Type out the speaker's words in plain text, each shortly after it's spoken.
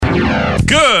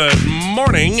Good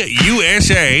morning,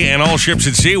 USA, and all ships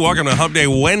at sea. Welcome to Hump Day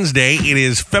Wednesday. It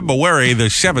is February the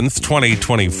 7th,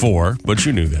 2024, but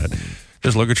you knew that.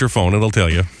 Just look at your phone. It'll tell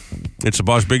you. It's the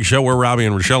Boss Big Show. We're Robby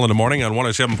and Rochelle in the morning on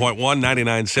 107.1,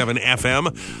 99.7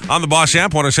 FM. On the Boss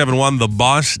app,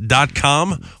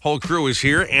 1071theboss.com. Whole crew is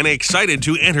here and excited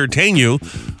to entertain you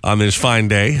on this fine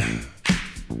day.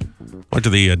 Went to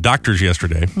the doctors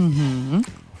yesterday.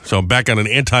 So I'm back on an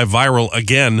antiviral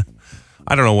again.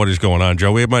 I don't know what is going on,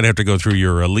 Joe. We might have to go through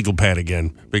your legal pad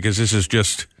again because this is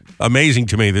just amazing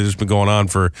to me that this has been going on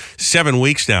for 7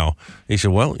 weeks now. He said,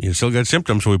 well, you still got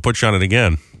symptoms, so we put you on it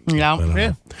again.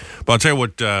 Yeah. But I'll tell you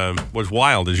what was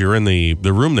wild is you're in the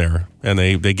room there, and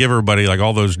they give everybody like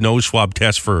all those nose swab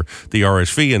tests for the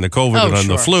RSV and the COVID and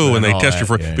the flu, and they test you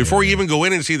for before you even go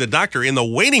in and see the doctor in the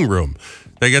waiting room.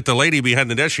 They get the lady behind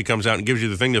the desk. She comes out and gives you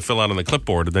the thing to fill out on the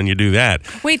clipboard, and then you do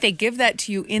that. Wait, they give that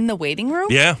to you in the waiting room?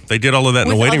 Yeah, they did all of that in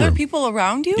the waiting room. With other people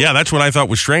around you? Yeah, that's what I thought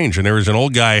was strange. And there was an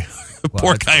old guy,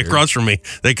 poor guy across from me.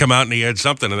 They come out and he had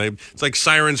something, and it's like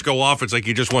sirens go off. It's like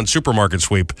you just won supermarket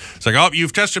sweep. It's like, oh,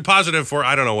 you've tested positive for,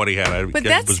 I don't know what he had. I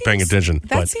was paying attention.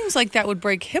 That seems like that would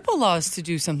break HIPAA laws to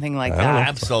do something like that.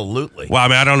 Absolutely. Well, I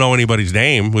mean, I don't know anybody's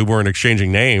name. We weren't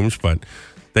exchanging names, but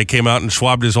they came out and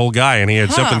swabbed this old guy, and he had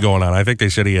something going on. I think they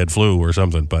said he had flu or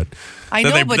something, but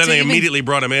then they immediately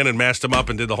brought him in and masked him up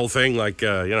and did the whole thing, like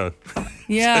Yeah.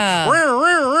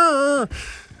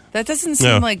 That doesn't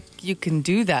seem like you can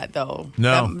do that, though.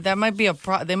 No, that might be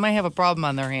they might have a problem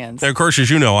on their hands. And of course, as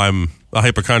you know, I'm a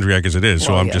hypochondriac as it is,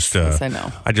 so I'm yes, I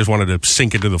know. I just wanted to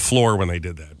sink into the floor when they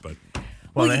did that, but.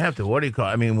 Well, they have to. What do you call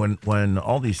it? I mean, when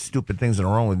all these stupid things that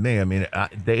are wrong with me, I mean,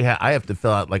 I have to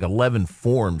fill out like 11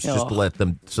 forms just to let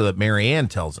them, so that Marianne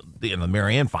tells them,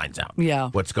 Marianne finds out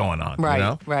what's going on. Right, you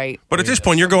know? right. But at this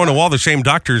point, you're going to all the same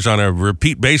doctors on a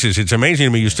repeat basis. It's amazing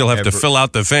to me you still have to fill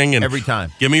out the thing. And every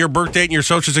time. Give me your birth date and your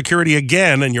Social Security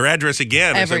again and your address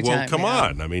again. Every it's like, time, come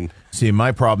on. I mean. See,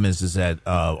 my problem is that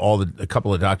a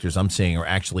couple of doctors I'm seeing are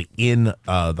actually in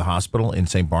the hospital in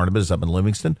St. Barnabas up in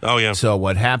Livingston. Oh, yeah. So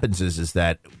what happens is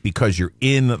that because you're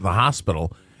in the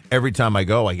hospital, every time I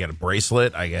go, I get a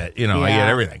bracelet. I get I get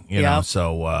everything. You know.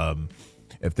 So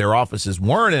if their offices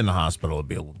weren't in the hospital, it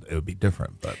would be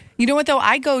different. But you know what, though?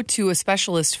 I go to a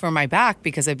specialist for my back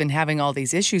because I've been having all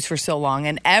these issues for so long.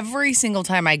 And every single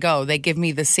time I go, they give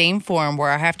me the same form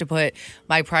where I have to put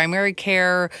my primary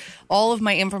care, all of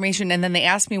my information, and then they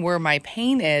ask me where my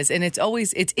pain is. And it's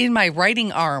in my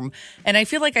writing arm. And I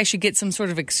feel like I should get some sort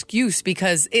of excuse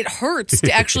because it hurts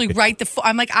to actually write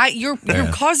I'm like, you're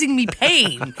causing me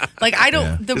pain. Like, I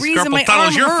don't, the reason my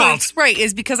arm hurts, right,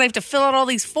 is because I have to fill out all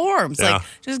these forms. Yeah. Like,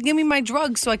 just give me my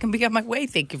drugs so I can be on my way.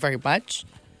 Thank you very much.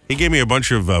 He gave me a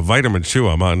bunch of vitamins, too.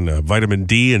 I'm on vitamin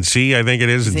D and C, I think it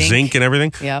is, and zinc and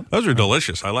everything. Yep. Those are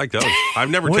delicious. I like those. I've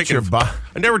never taken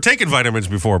vitamins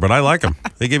before, but I like them.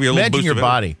 They give you a little boost of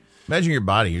body. Imagine your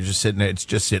body. You're just sitting there. It's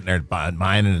just sitting there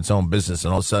minding its own business,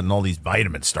 and all of a sudden, all these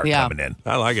vitamins start coming in.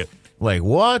 I like it. Like,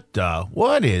 what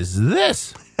is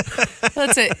this?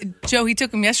 That's it. Joe, he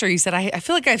took them yesterday. He said, I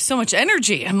feel like I have so much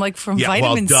energy. I'm like, from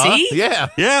vitamin C? Yeah,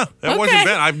 that wasn't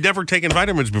bad. I've never taken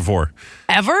vitamins before.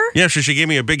 Ever? Yeah, so she gave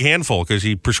me a big handful because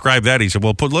he prescribed that. He said,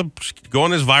 well, go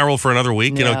on this viral for another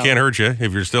week. You know, it can't hurt you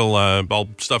if you're still all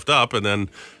stuffed up. And then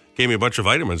gave me a bunch of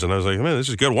vitamins. And I was like, man, this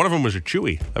is good. One of them was a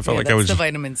Chewy. I felt like I was the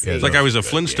vitamin C. It's like I was a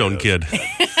Flintstone kid.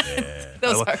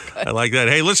 Those are good. I like that.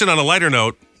 Hey, listen, on a lighter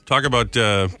note, talk about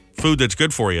food that's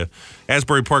good for you.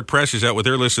 Asbury Park Press is out with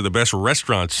their list of the best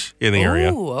restaurants in the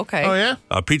area. Oh, okay. Oh,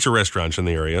 yeah? Pizza restaurants in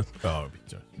the area. Oh,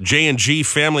 pizza. J&G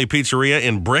Family Pizzeria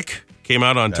in Brick came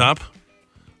out on top.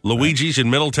 Luigi's in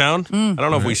Middletown. I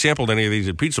don't know if we sampled any of these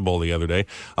at Pizza Bowl the other day.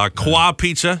 Qua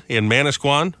Pizza in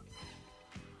Manasquan.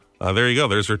 There you go.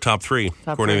 There's their top three,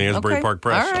 according to the Asbury Park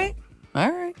Press.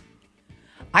 All right.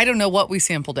 I don't know what we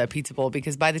sampled at Pizza Bowl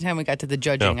because by the time we got to the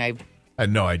judging, I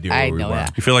had no idea where we were.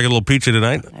 That. You feel like a little pizza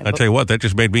tonight? I tell you what, that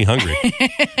just made me hungry.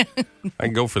 I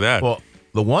can go for that. Well,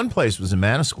 the one place was in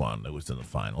Manasquan that was in the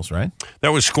finals, right? That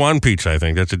was Squan Pizza, I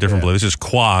think. That's a different place. This is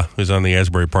Qua, who's on the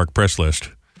Asbury Park Press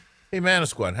list. Hey,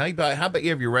 Manasquan, how about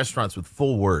you have your restaurants with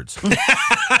full words?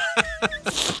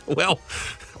 Well,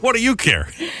 what do you care?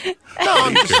 No,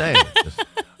 I'm just saying.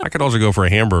 I could also go for a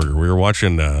hamburger. We were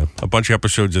watching a bunch of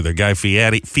episodes of the Guy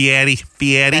Fieri, Guy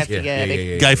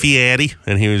Fieri,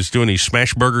 and he was doing these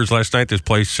smash burgers last night. This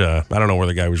place, I don't know where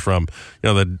the guy was from. You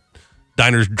know, the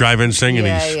diners, drive-in thing.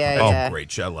 And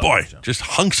great show. Boy, just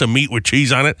hunks of meat with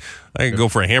cheese on it. I could go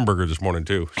for a hamburger this morning,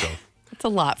 too. So that's a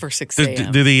lot for 6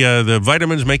 a.m. Do the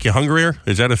vitamins make you hungrier?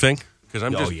 Is that a thing? Because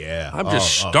I'm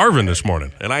just starving this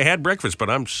morning. And I had breakfast, but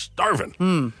I'm starving.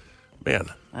 Man.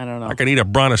 I don't know. I can eat a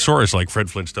brontosaurus like Fred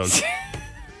Flintstone.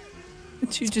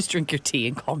 You just drink your tea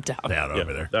and calm down. Down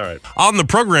over there. All right. On the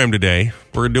program today,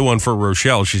 we're going to do one for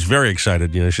Rochelle. She's very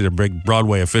excited. You know, she's a big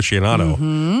Broadway aficionado.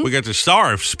 Mm-hmm. We got the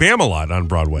star of Spamalot on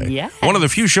Broadway. Yeah. One of the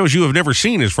few shows you have never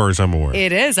seen, as far as I'm aware.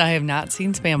 It is. I have not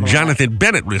seen Spamalot. Jonathan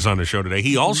Bennett was on the show today.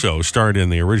 He also starred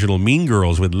in the original Mean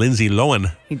Girls with Lindsay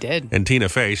Lohan. He did. And Tina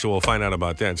Fey, so we'll find out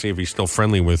about that and see if he's still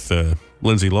friendly with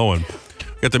Lindsay Lohan.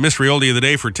 Got the mystery oldie of the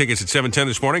day for tickets at 7:10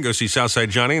 this morning. Go see Southside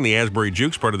Johnny and the Asbury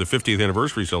Jukes, part of the 50th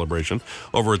anniversary celebration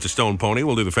over at the Stone Pony.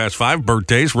 We'll do the Fast Five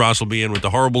birthdays. Ross will be in with the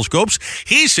Horrible Scopes.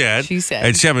 She said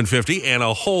at 7:50 and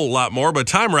a whole lot more. But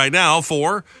time right now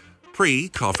for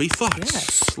pre-coffee thoughts.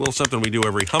 Yes. A little something we do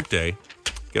every hump day.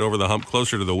 Get over the hump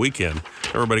closer to the weekend.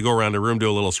 Everybody go around the room, do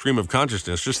a little stream of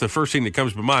consciousness. Just the first thing that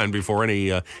comes to mind before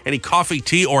any coffee,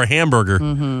 tea, or hamburger.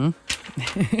 Mm-hmm.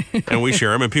 And we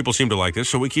share them, and people seem to like this,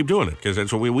 so we keep doing it because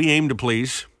that's what we aim to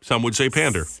please. Some would say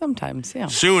pander. Sometimes, yeah.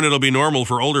 Soon it'll be normal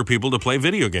for older people to play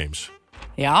video games.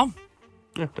 Yeah.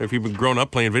 Yeah, if you've been grown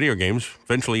up playing video games,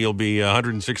 eventually you'll be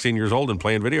 116 years old and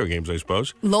playing video games, I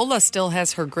suppose. Lola still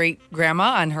has her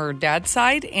great-grandma on her dad's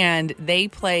side, and they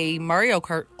play Mario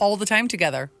Kart all the time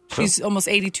together. She's almost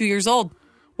 82 years old.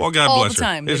 Well, God all bless the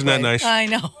time her. Isn't that nice? I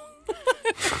know.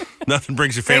 Nothing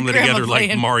brings a family together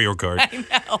like Mario Kart. I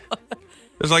know.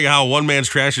 It's like how one man's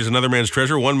trash is another man's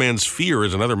treasure, one man's fear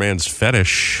is another man's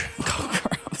fetish. Oh,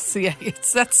 gross. Yeah,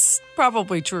 that's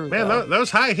probably true. Man,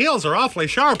 those high heels are awfully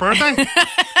sharp, aren't they?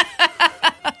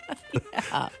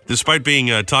 Yeah. Despite being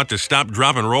taught to stop,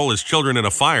 drop, and roll as children in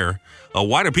a fire,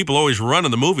 why do people always run in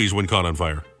the movies when caught on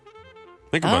fire?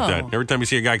 Think about that. Every time you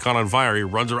see a guy caught on fire, he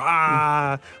runs around.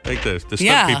 I think the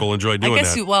stunt people enjoy doing that.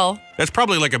 I guess that's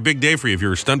probably like a big day for you. If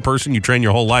you're a stunt person, you train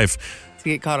your whole life to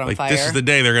get caught on fire. This is the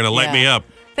day they're going to light me up.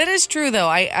 That is true, though.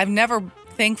 I've never,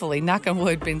 thankfully, knock on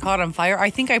wood, been caught on fire. I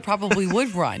think I probably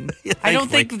would run. I don't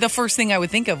think the first thing I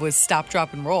would think of was stop,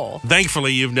 drop, and roll.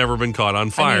 Thankfully, you've never been caught on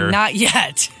fire. I mean, not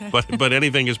yet. but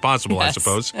anything is possible, I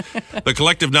suppose. The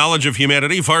collective knowledge of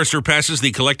humanity far surpasses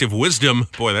the collective wisdom.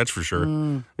 Boy, that's for sure.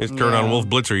 It's turn on Wolf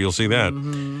Blitzer, you'll see that.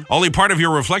 Mm-hmm. Only part of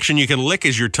your reflection you can lick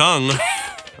is your tongue.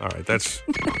 All right, that's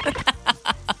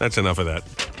enough of that.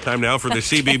 Time now for the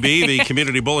CBB, the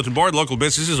Community Bulletin Board. Local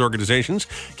businesses, organizations,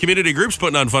 community groups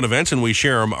putting on fun events, and we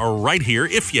share them right here.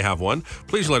 If you have one,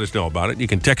 please let us know about it. You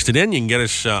can text it in. You can get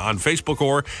us on Facebook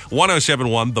or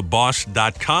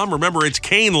 1071theboss.com. Remember, it's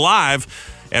Kane live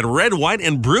at Red, White,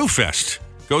 and Brew Fest.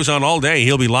 Goes on all day.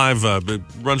 He'll be live,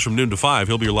 runs from noon to 5.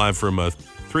 He'll be live from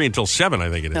 3 until 7, I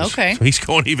think it is. Okay. So he's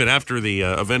going even after the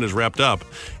event is wrapped up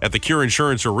at the Cure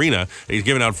Insurance Arena. He's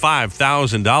giving out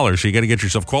 $5,000, so you got to get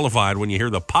yourself qualified when you hear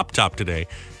the pop top today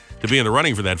to be in the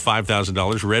running for that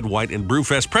 $5,000 Red, White, and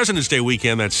Brewfest President's Day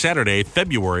weekend. That's Saturday,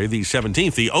 February the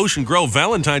 17th. The Ocean Grove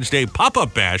Valentine's Day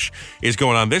Pop-Up Bash is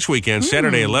going on this weekend,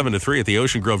 Saturday 11 to 3 at the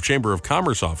Ocean Grove Chamber of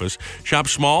Commerce office. Shop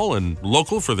small and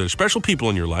local for the special people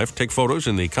in your life. Take photos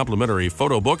in the complimentary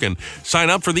photo book and sign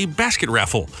up for the basket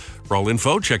raffle. For all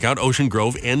info, check out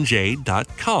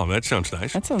oceangrovenj.com. That sounds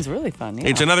nice. That sounds really fun, yeah.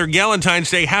 It's another Galentine's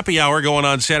Day happy hour going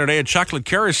on Saturday at Chocolate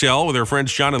Carousel with our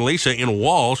friends John and Lisa in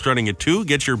Wall, starting at 2.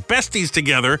 Get your besties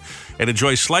together and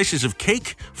enjoy slices of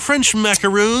cake, French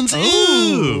macaroons,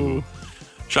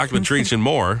 chocolate treats, and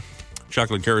more.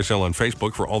 Chocolate Carousel on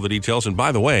Facebook for all the details. And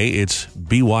by the way, it's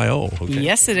BYO. Okay?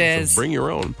 Yes, it is. So bring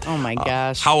your own. Oh, my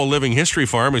gosh. Howell Living History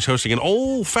Farm is hosting an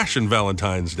old-fashioned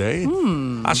Valentine's Day.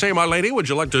 I say, my lady, would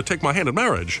you like to take my hand in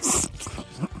marriage?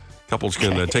 Couples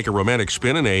can take a romantic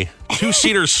spin in a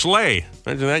 2-seater sleigh.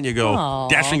 Imagine that. You go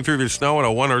dashing through the snow in a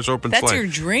 1-horse open sleigh. That's your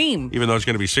dream. Even though it's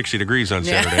going to be 60 degrees on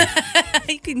Saturday.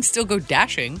 You can still go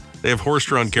dashing. They have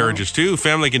horse-drawn carriages, too.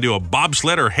 Family can do a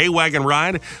bobsled or hay wagon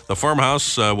ride. The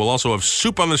farmhouse will also have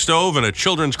soup on the stove and a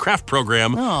children's craft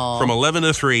program from 11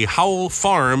 to 3.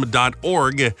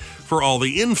 HowellFarm.org for all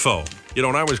the info. You know,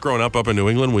 when I was growing up in New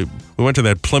England, we went to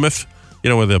that Plymouth,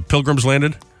 where the Pilgrims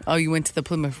landed. Oh, you went to the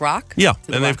Plymouth Rock? Yeah,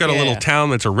 and they've got a little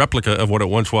town that's a replica of what it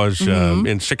once was in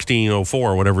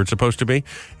 1604 or whatever it's supposed to be.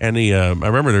 And I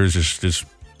remember there was this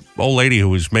old lady who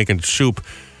was making soup,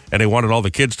 and they wanted all the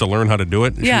kids to learn how to do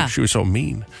it. Yeah. She was so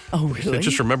mean. Oh, really? I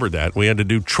just remembered that. We had to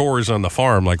do chores on the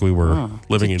farm like we were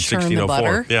living in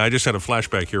 1604. Yeah, I just had a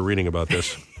flashback here reading about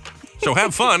this. So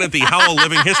have fun at the Howell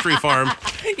Living History Farm.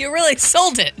 You really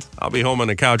sold it. I'll be home on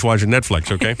the couch watching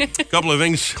Netflix, okay? A couple of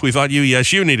things we thought you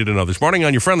needed to know this morning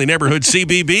on your friendly neighborhood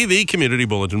CBB, the Community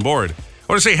Bulletin Board. I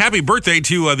want to say happy birthday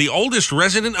to the oldest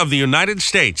resident of the United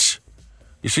States.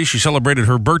 You see, she celebrated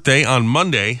her birthday on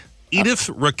Monday. Edith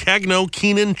Ricagno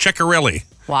Keenan Ceccarelli.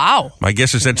 Wow. My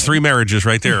guess is that's 3 marriages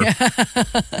right there.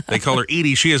 They call her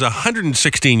Edie. She is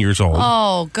 116 years old.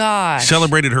 Oh, gosh.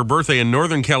 Celebrated her birthday in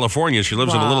Northern California. She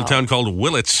lives in a little town called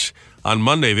Willits. On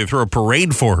Monday, they throw a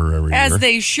parade for her every year. As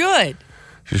they should.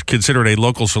 She's considered a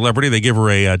local celebrity. They give her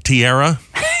a tiara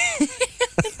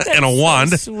and a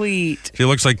wand. So sweet. She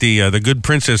looks like the good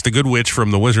princess, the good witch from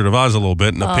The Wizard of Oz a little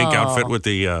bit, in a pink outfit with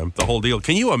the whole deal.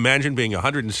 Can you imagine being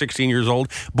 116 years old?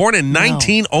 Born in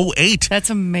 1908.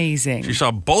 That's amazing. She saw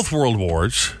both world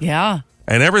wars. Yeah.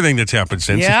 And everything that's happened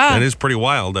since. Yeah. That is pretty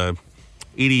wild.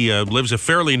 Edie lives a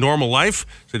fairly normal life.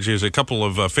 Said she has a couple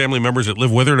of family members that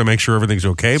live with her to make sure everything's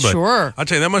okay. But sure. I'd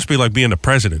say that must be like being the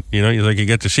president. You know, you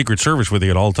get the Secret Service with you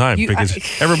at all times because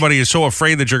everybody is so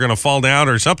afraid that you're going to fall down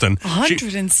or something.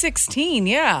 116,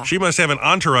 yeah. She must have an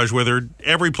entourage with her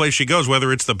every place she goes,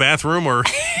 whether it's the bathroom or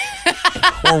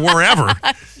wherever.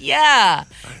 Yeah,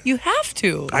 you have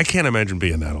to. I can't imagine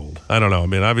being that old. I don't know. I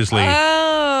mean, obviously.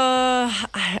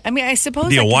 I suppose.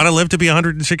 Do you want to live to be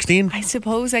 116? I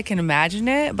suppose I can imagine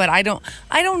it, but I don't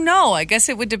know. I guess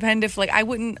it would depend if,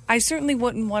 I certainly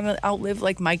wouldn't want to outlive,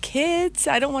 my kids.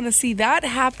 I don't want to see that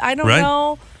happen. I don't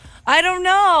know. I don't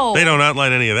know. They don't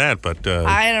outline any of that, but...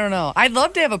 I don't know. I'd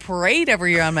love to have a parade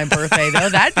every year on my birthday, though.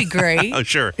 That'd be great. Oh,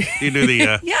 sure. You do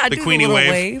the the Queenie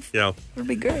wave. Yeah. That'd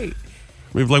be great.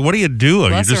 What do you do?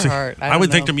 Bless her heart. I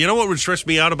would think, you know what would stress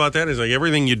me out about that is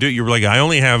everything you do, you're like, I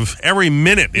only have, every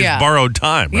minute is borrowed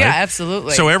time, right? Yeah,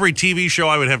 absolutely. So every TV show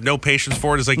I would have no patience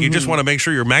for it. It's you just want to make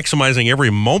sure you're maximizing every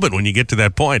moment when you get to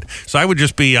that point. So I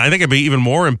think I'd be even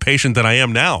more impatient than I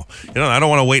am now. I don't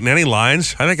want to wait in any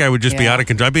lines. I think I would just be out of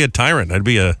control. I'd be a tyrant. I'd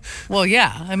be a... Well,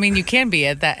 yeah. I mean, you can be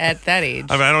at that age.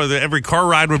 I don't know. Every car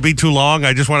ride would be too long.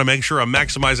 I just want to make sure I'm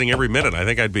maximizing every minute. I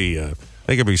think I'd be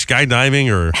skydiving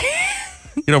or...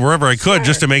 wherever I could,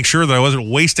 just to make sure that I wasn't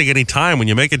wasting any time when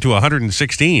you make it to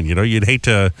 116. You'd hate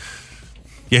to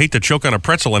choke on a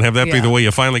pretzel and have that be the way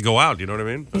you finally go out. You know what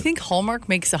I mean? You think Hallmark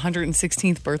makes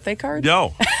 116th birthday card?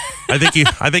 No. I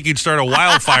think you'd start a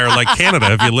wildfire like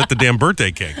Canada if you lit the damn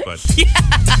birthday cake. But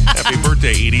happy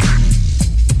birthday, Edie.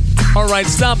 All right,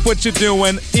 stop what you're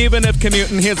doing. Even if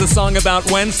commuting, here's a song about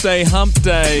Wednesday, hump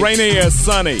day. Rainy or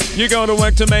sunny, you go to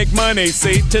work to make money.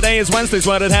 See, today is Wednesday's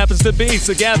what it happens to be,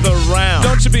 so gather round.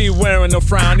 Don't you be wearing no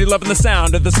frown, you're loving the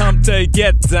sound of this hump day,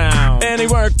 get down. Any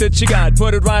work that you got,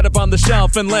 put it right up on the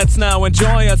shelf, and let's now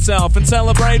enjoy ourselves and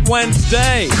celebrate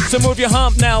Wednesday. So move your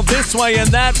hump now this way and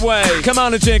that way. Come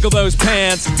on and jiggle those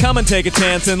pants, come and take a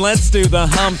chance, and let's do the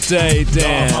hump day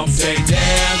dance. The hump day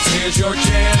dance, here's your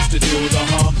chance to do the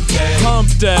hump day. Hump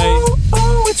day.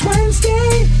 Oh, it's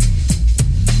Wednesday.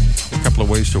 A couple of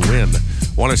ways to win.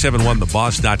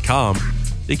 1071theboss.com.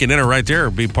 You can enter right there,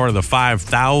 be part of the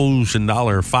 $5,000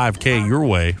 5K your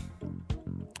way.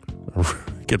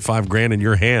 Get $5,000 in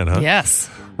your hand, huh?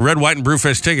 Yes. Red, White, and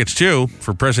Brewfest tickets, too,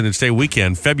 for President's Day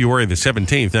weekend, February the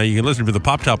 17th. Now, you can listen to the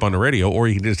Pop Top on the radio, or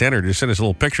you can just enter. Just send us a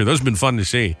little picture. Those have been fun to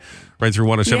see right through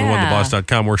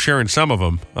 1071theboss.com. We're sharing some of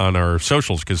them on our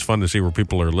socials because it's fun to see where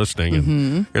people are listening.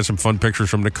 And got some fun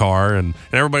pictures from the car. And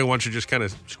everybody wants to just kind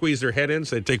of squeeze their head in.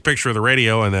 So they take a picture of the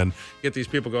radio and then get these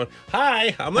people going,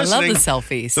 hi, I'm listening. I love the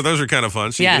selfies. So those are kind of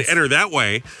fun. So you can enter that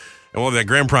way. And we'll have that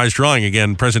grand prize drawing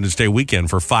again, President's Day weekend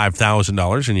for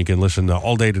 $5,000. And you can listen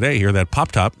all day today, hear that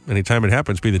Pop Top. Anytime it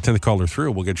happens, be the 10th caller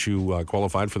through. We'll get you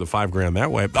qualified for the $5,000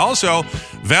 that way. Also,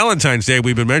 Valentine's Day,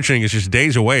 we've been mentioning, is just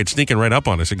days away. It's sneaking right up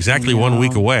on us. Exactly 1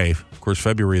 week away. Of course,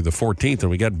 February the 14th. And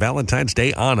we got Valentine's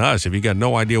Day on us. If you got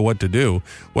no idea what to do,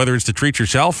 whether it's to treat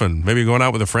yourself and maybe going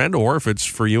out with a friend, or if it's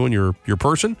for you and your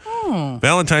person.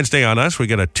 Valentine's Day on us. We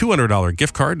got a $200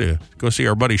 gift card to go see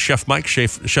our buddy Chef Mike,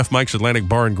 Chef Mike's Atlantic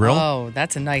Bar and Grill. Oh,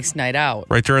 that's a nice night out.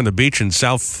 Right there on the beach in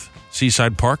South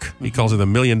Seaside Park. He calls it the $1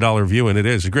 million view, and it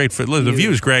is. A great food. The view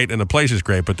is great, and the place is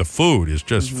great, but the food is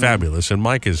just fabulous. And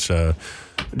Mike is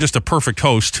just a perfect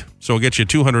host. So we'll get you a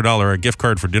 $200 gift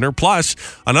card for dinner, plus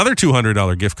another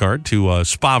 $200 gift card to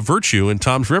Spa Virtue in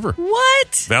Toms River.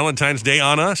 What? Valentine's Day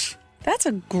on us. That's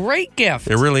a great gift.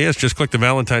 It really is. Just click the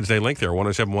Valentine's Day link there,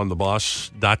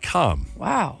 1071theboss.com.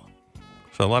 Wow.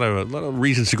 So a lot of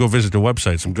reasons to go visit the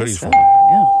website. Some goodies for you.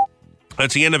 Yeah.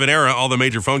 That's the end of an era. All the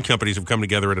major phone companies have come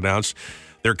together and announced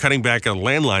they're cutting back on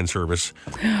landline service.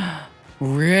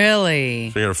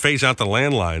 Really? So you're going to phase out the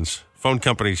landlines. Phone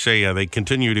companies say they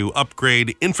continue to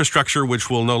upgrade infrastructure, which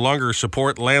will no longer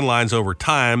support landlines over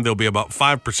time. There'll be about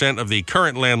 5% of the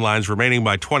current landlines remaining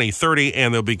by 2030,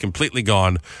 and they'll be completely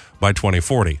gone by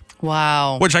 2040.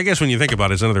 Wow. Which I guess when you think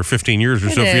about it, is another 15 years or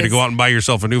so for you to go out and buy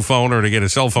yourself a new phone or to get a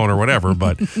cell phone or whatever.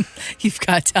 But You've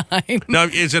got time. now,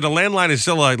 is it a landline? It's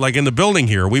still like in the building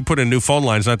here. We put in new phone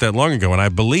lines not that long ago, and I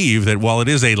believe that while it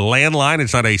is a landline,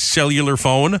 it's not a cellular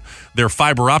phone. They're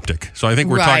fiber optic. So I think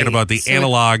we're talking about the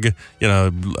analog,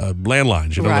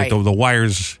 landlines. Like the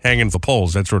wires hanging at the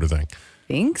poles, that sort of thing.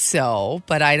 I think so,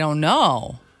 but I don't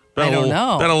know. Been a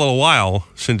little while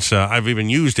since I've even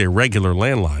used a regular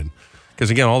landline. Because,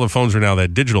 again, all the phones are now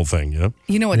that digital thing,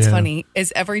 You know what's funny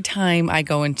is every time I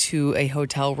go into a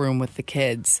hotel room with the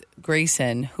kids,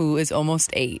 Grayson, who is almost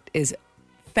 8, is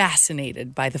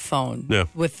fascinated by the phone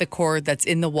with the cord that's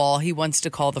in the wall. He wants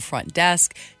to call the front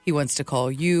desk. He wants to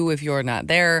call you if you're not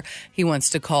there. He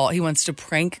wants to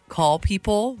prank call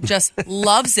people. Just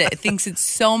loves it. Thinks it's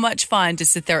so much fun to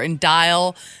sit there and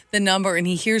dial the number, and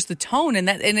he hears the tone, and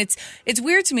it's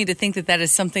weird to me to think that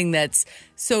is something that's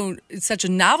such a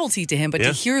novelty to him, but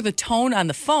to hear the tone on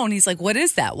the phone, he's like, what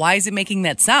is that? Why is it making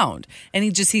that sound? And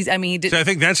I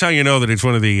think that's how you know that it's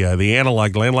one of the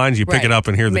analog landlines. You pick it up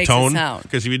and hear the tone.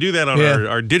 Because if you do that on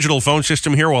our digital phone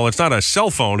system here, well, it's not a cell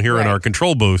phone here in our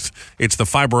control booth. It's the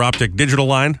fiber optic digital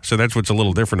line. So that's what's a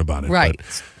little different about it. Right.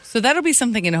 But, so that'll be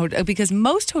something in a hotel, because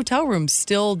most hotel rooms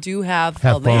still do have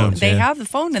phones, they have the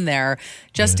phone in there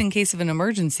just in case of an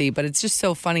emergency. But it's just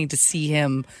so funny to see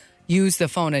him use the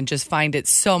phone and just find it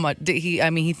so much.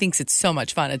 He thinks it's so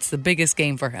much fun. It's the biggest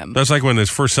game for him. That's like when his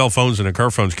first cell phones and the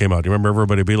car phones came out. Do you remember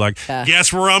everybody be like,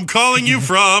 guess where I'm calling you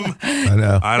from? I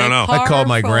know. I don't know. I called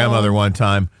my grandmother one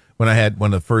time. I had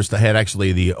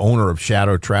actually the owner of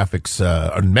Shadow Traffic's,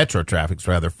 or Metro Traffic's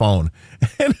rather, phone.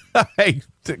 And I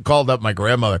called up my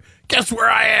grandmother. Guess where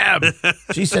I am?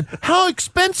 She said, how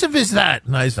expensive is that?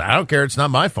 And I said, I don't care. It's not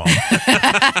my phone.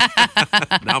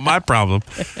 Not my problem.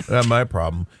 Not my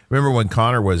problem. Remember when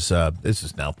Connor was, this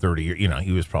is now 30 years,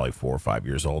 he was probably 4 or 5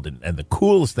 years old. And the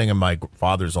coolest thing in my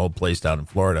father's old place down in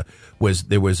Florida was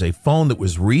there was a phone that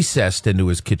was recessed into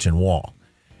his kitchen wall.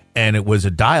 And it was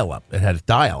a dial-up. It had a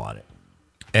dial on it.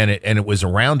 And it was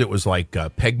around, it was like a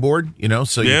pegboard,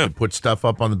 so you could put stuff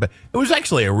up on the bed. It was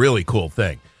actually a really cool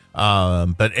thing.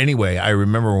 But anyway, I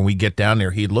remember when we get down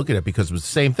there, he'd look at it because it was the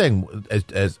same thing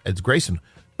as Grayson,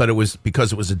 but it was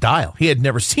because it was a dial. He had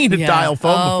never seen a dial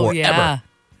phone before, ever.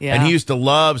 Yeah. And he used to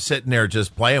love sitting there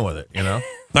just playing with it,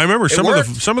 I remember some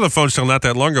of the phones till not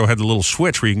that long ago had the little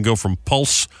switch where you can go from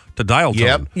pulse to dial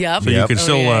tone. Yep. So you can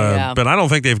still, but I don't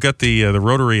think they've got the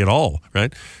rotary at all,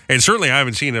 right? And certainly I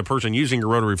haven't seen a person using a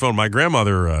rotary phone. My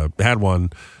grandmother had one,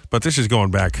 but this is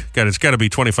going back. God, it's got to be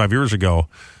 25 years ago.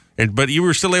 But you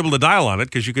were still able to dial on it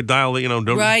because you could dial, you could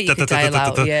dial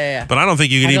out. But I don't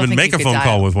think you can even make a phone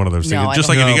call with one of those things. No, just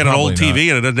like if you get an old TV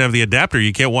and it doesn't have the adapter,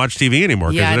 you can't watch TV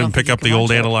anymore because it doesn't pick up the old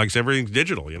analogs. Everything's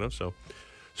digital, So,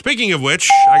 speaking of which,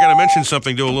 I got to mention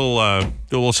something. Do a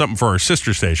little something for our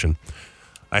sister station.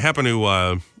 I happen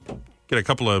to get a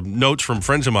couple of notes from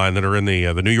friends of mine that are in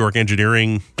the New York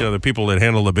engineering, the people that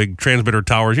handle the big transmitter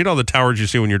towers, the towers you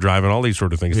see when you're driving, all these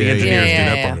sort of things. The engineers do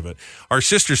that part of it. Our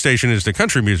sister station is the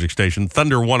country music station,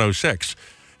 Thunder 106.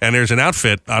 And there's an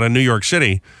outfit out of New York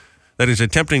City that is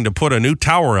attempting to put a new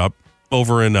tower up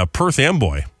over in Perth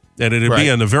Amboy. And it'd be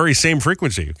on the very same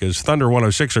frequency because Thunder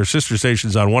 106, our sister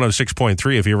station's on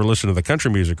 106.3 if you ever listen to the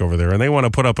country music over there. And they want to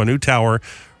put up a new tower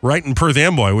right in Perth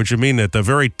Amboy, which would mean at the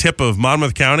very tip of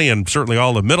Monmouth County and certainly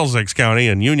all of Middlesex County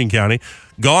and Union County,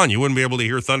 gone. You wouldn't be able to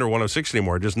hear Thunder 106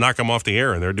 anymore. Just knock them off the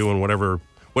air, and they're doing whatever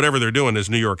they're doing, this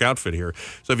New York outfit here.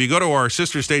 So if you go to our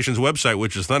sister station's website,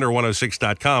 which is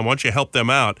thunder106.com, why don't you help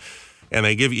them out? And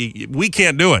they give you, we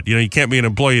can't do it. You can't be an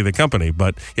employee of the company.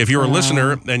 But if you're a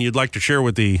listener and you'd like to share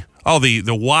with the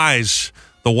wise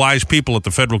people at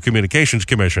the Federal Communications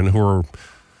Commission who are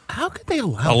how could they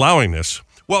allowing this?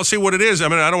 Well, see what it is. I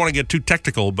mean, I don't want to get too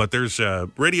technical, but there's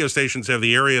radio stations have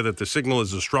the area that the signal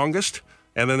is the strongest,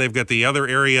 and then they've got the other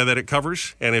area that it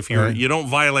covers. And if you don't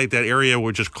violate that area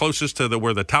which is closest to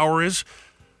where the tower is,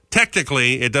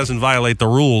 technically it doesn't violate the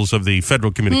rules of the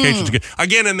Federal Communications.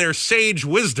 Again, in their sage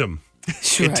wisdom.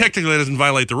 It technically doesn't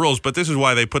violate the rules, but this is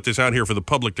why they put this out here for the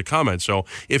public to comment. So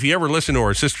if you ever listen to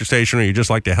our sister station or you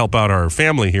just like to help out our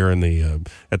family here in the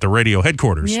at the radio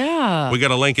headquarters, we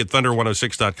got a link at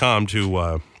thunder106.com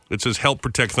to it says help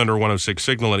protect Thunder 106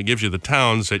 signal, and it gives you the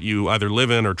towns that you either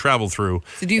live in or travel through.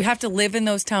 So do you have to live in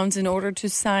those towns in order to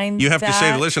sign You have to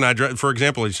say, listen, I drive, for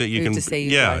example, you can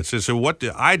it says, so what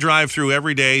I drive through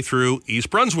every day through East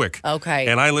Brunswick. Okay.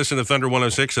 And I listen to Thunder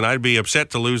 106, and I'd be upset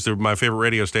to lose my favorite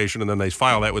radio station, and then they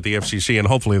file that with the FCC, and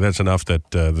hopefully that's enough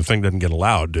that the thing doesn't get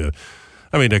allowed to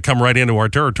I mean, to come right into our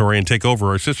territory and take over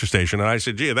our sister station. And I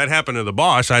said, gee, if that happened to the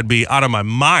boss, I'd be out of my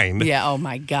mind. Yeah, oh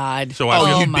my God. So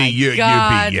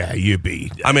You'd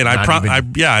be. I mean,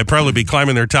 I'd probably be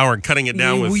climbing their tower and cutting it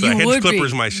down with hedge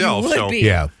clippers myself.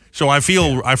 Yeah. So I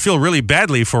feel really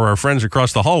badly for our friends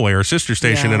across the hallway, our sister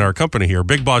station in our company here.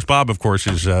 Big Boss Bob, of course,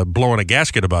 is blowing a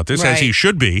gasket about this, as he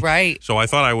should be. Right. So I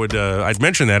thought I'd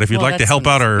mention that. If you'd like to help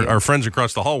out our friends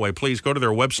across the hallway, please go to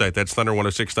their website. That's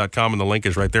thunder106.com, and the link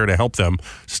is right there to help them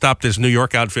stop this New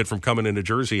York outfit from coming into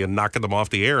Jersey and knocking them off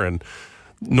the air in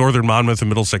northern Monmouth and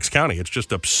Middlesex County. It's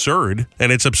just absurd.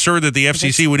 And it's absurd that the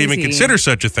FCC would even consider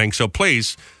such a thing. So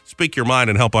please speak your mind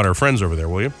and help out our friends over there,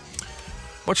 will you?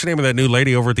 What's the name of that new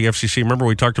lady over at the FCC? Remember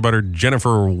we talked about her, Jennifer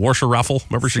Warscher-Raffle?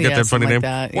 Remember she got that funny name?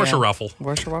 Warscher-Raffle.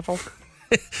 Warscher-Raffle?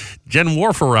 Jen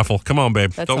Warfer-Raffle. Come on,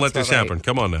 babe. That Don't let this happen.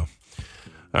 Come on now.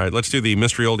 All right, let's do the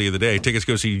mystery oldie of the day. Tickets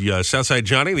go see Southside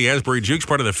Johnny, the Asbury Jukes,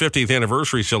 part of the 50th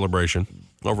anniversary celebration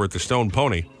over at the Stone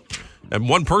Pony. And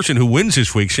one person who wins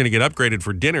this week is going to get upgraded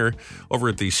for dinner over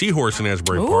at the Seahorse in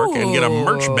Asbury Park and get a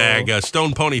merch bag, a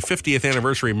Stone Pony 50th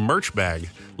anniversary merch bag.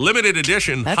 Limited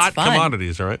edition, hot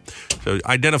commodities, all right? So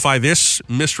identify this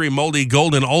mystery moldy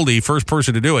golden oldie. First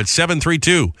person to do it,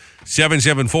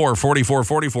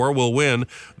 732-774-4444 will win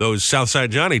those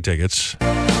Southside Johnny tickets.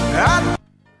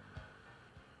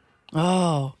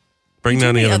 Oh. Bring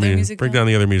down the other music. Bring down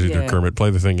the other music there, Kermit.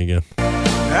 Play the thing again.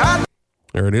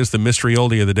 There it is, the mystery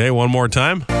oldie of the day. One more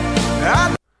time.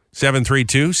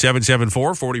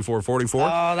 732-774-4444.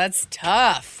 Oh, that's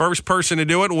tough. First person to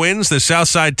do it wins the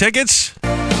Southside tickets.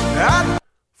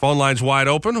 Phone line's wide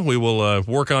open. We will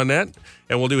work on that.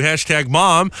 And we'll do hashtag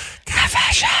mom.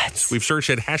 We've searched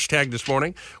that hashtag this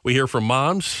morning. We hear from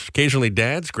moms, occasionally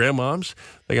dads, grandmoms.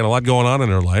 They got a lot going on in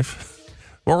their life.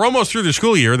 We're almost through the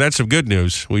school year. That's some good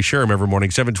news. We share them every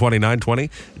morning, 720, 920,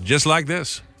 just like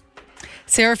this.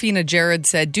 Serafina Jared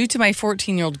said, due to my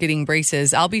 14-year-old getting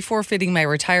braces, I'll be forfeiting my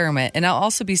retirement, and I'll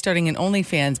also be starting an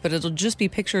OnlyFans, but it'll just be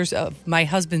pictures of my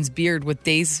husband's beard with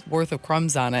days' worth of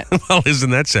crumbs on it. Well,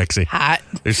 isn't that sexy? Hot.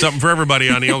 There's something for everybody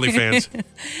on the OnlyFans.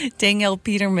 Danielle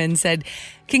Peterman said,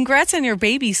 congrats on your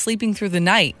baby sleeping through the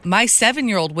night. My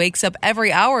 7-year-old wakes up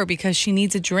every hour because she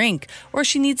needs a drink, or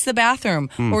she needs the bathroom,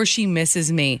 or she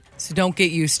misses me. So don't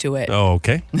get used to it. Oh,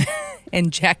 okay.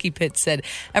 And Jackie Pitt said,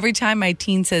 every time my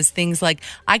teen says things like,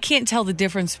 I can't tell the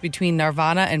difference between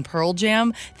Nirvana and Pearl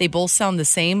Jam, they both sound the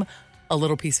same, a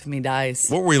little piece of me dies.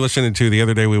 What were we listening to the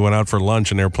other day? We went out for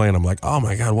lunch and they were playing. I'm like, oh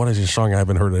my God, what is this song? I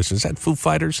haven't heard this. Is that Foo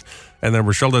Fighters? And then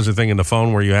Rochelle does a thing in the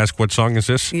phone where you ask, what song is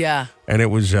this? Yeah. And it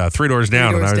was Three Doors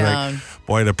Down. And I was like,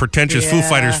 boy, the pretentious Foo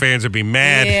Fighters fans would be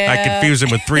mad. I confuse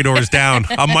them with Three Doors Down,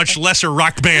 a much lesser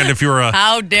rock band if you're a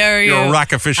How dare you? You're a rock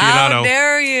aficionado. How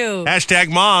dare you?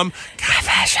 Hashtag mom.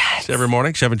 Every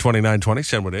morning, 720, 920.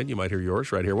 Send one in. You might hear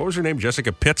yours right here. What was her name?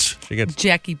 Jessica Pitts?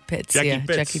 Jackie Pitts. Jackie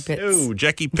Pitts. Jackie Pitts. Oh,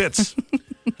 Jackie Pitts.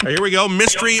 Right, here we go.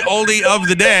 Mystery oldie of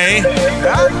the day.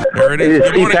 There it is. Good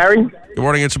Steve morning. Perry? Good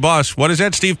morning. It's the boss. What is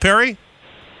that, Steve Perry?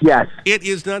 Yes. It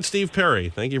is not Steve Perry.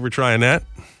 Thank you for trying that.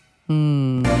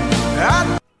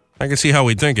 I can see how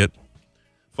we'd think it.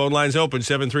 Phone line's open,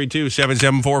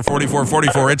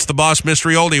 732-774-4444. It's the boss,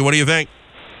 mystery oldie. What do you think?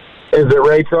 Is it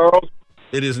Ray Charles?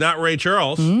 It is not Ray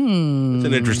Charles. It's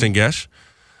an interesting guess.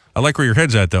 I like where your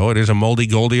head's at, though. It is a moldy,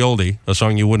 goldie oldie, a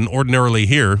song you wouldn't ordinarily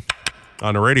hear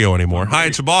on the radio anymore. Hi,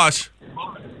 it's the boss.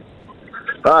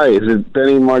 Hi, is it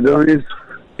Benny Mardones?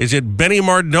 Is it Benny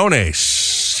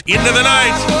Mardones? Into the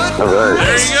night. All right.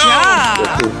 There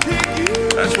you go.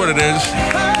 That's what it is.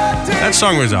 That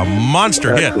song was a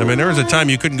monster hit. I mean, there was a time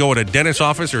you couldn't go to a dentist's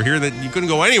office or hear that. You couldn't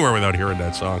go anywhere without hearing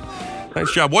that song.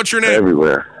 Nice job. What's your name?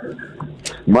 Everywhere.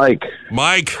 Mike.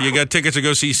 Mike, you got tickets to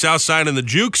go see Southside and the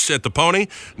Jukes at the Pony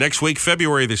next week,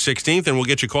 February the 16th, and we'll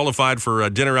get you qualified for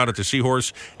dinner out at the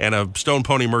Seahorse and a Stone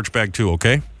Pony merch bag too,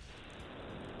 okay?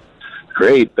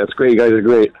 Great. That's great. You guys are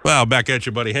great. Well, back at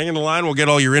you, buddy. Hang in the line. We'll get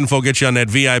all your info, get you on that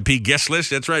VIP guest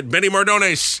list. That's right. Benny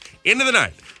Mardones, into the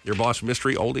night. Your boss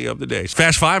mystery oldie of the day.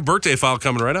 Fast 5 birthday file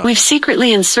coming right up. We've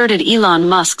secretly inserted Elon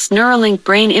Musk's Neuralink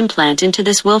brain implant into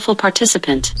this willful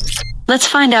participant. Let's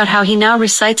find out how he now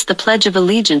recites the Pledge of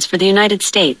Allegiance for the United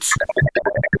States.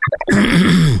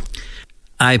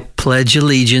 I pledge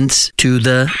allegiance to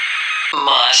the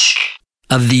Musk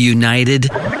of the United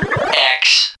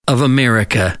X of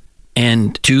America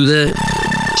and to the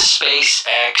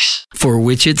SpaceX for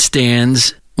which it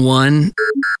stands, one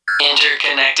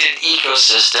interconnected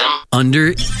ecosystem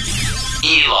under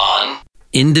Elon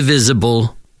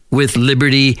indivisible with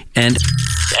liberty and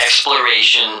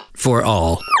exploration for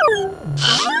all.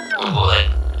 What?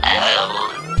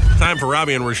 Time for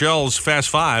Robby and Rochelle's Fast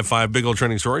Five. 5 big old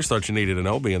trending stories. Thought you needed to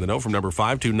know. Be in the know from number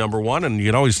 5 to number 1. And you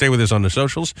can always stay with us on the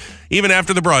socials. Even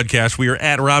after the broadcast, we are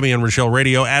at Robby and Rochelle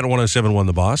Radio at 107.1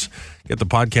 The Boss. Get the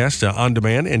podcast on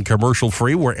demand and commercial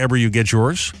free wherever you get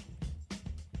yours.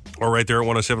 Or right there at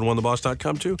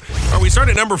 1071theboss.com too. All right, we start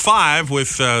at number 5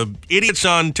 with idiots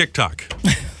on TikTok.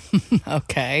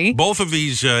 Okay. Both of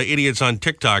these idiots on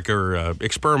TikTok are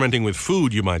experimenting with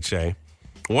food, you might say.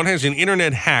 One has an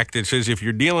internet hack that says if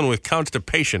you're dealing with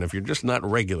constipation, if you're just not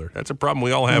regular, that's a problem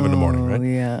we all have in the morning, right?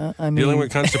 Yeah. I mean, dealing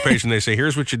with constipation, they say,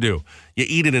 here's what you do. You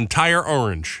eat an entire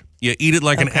orange. You eat it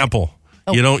like an apple.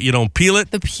 Oh. You don't peel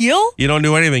it. The peel? You don't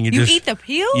do anything. You just eat the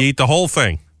peel? You eat the whole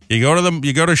thing. You go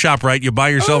to ShopRite, you buy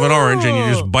yourself an orange, and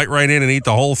you just bite right in and eat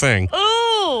the whole thing.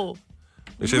 Oh.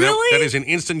 They say really? that is an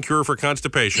instant cure for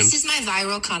constipation. This is my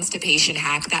viral constipation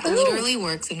hack that literally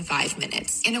works in 5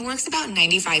 minutes. And it works about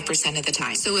 95% of the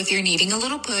time. So if you're needing a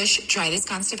little push, try this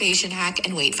constipation hack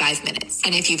and wait 5 minutes.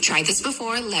 And if you've tried this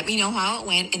before, let me know how it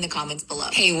went in the comments below.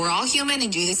 Hey, we're all human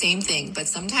and do the same thing, but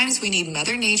sometimes we need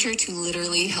Mother Nature to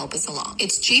literally help us along.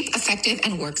 It's cheap, effective,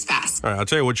 and works fast. All right, I'll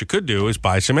tell you what you could do is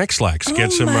buy some X-Lax.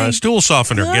 Get some stool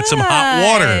softener. Get some hot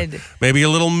water. Maybe a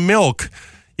little milk.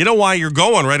 You know why you're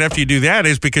going right after you do that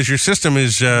is because your system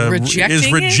is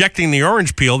rejecting the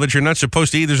orange peel that you're not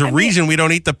supposed to eat. There's a reason we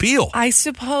don't eat the peel. I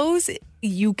suppose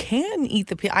you can eat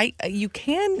the peel. You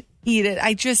can eat it.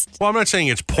 Well, I'm not saying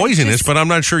it's poisonous, but I'm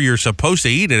not sure you're supposed to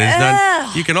eat it. It's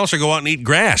not. You can also go out and eat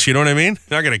grass. You know what I mean?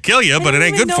 Not going to kill you, but it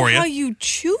ain't good for you. I don't know how you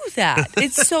chew that.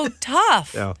 It's so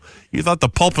tough. Yeah. You thought the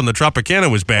pulp in the Tropicana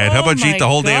was bad. How about you eat the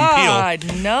whole damn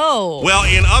peel? No. Well,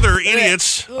 in other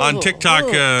idiots on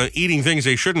TikTok eating things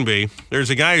they shouldn't be, there's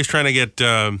a guy who's trying to get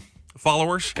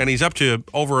followers, and he's up to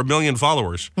over 1 million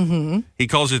followers. Mm-hmm. He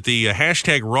calls it the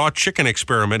hashtag raw chicken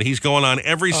experiment. He's going on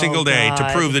every single day to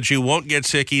prove that you won't get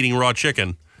sick eating raw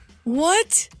chicken.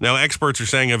 What? Now, experts are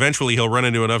saying eventually he'll run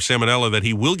into enough salmonella that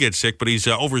he will get sick, but he's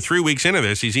over 3 weeks into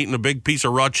this. He's eating a big piece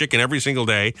of raw chicken every single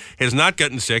day, has not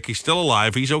gotten sick. He's still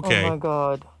alive. He's okay. Oh, my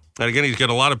God. And again, he's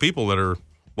got a lot of people that are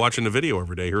watching the video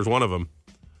every day. Here's one of them.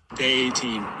 Day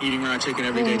 18, eating raw chicken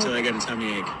every day till I get a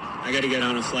tummy ache. I got to get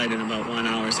on a flight in about 1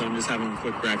 hour, so I'm just having a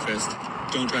quick breakfast.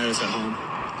 Don't try this at home.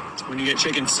 When you get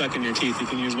chicken stuck in your teeth, you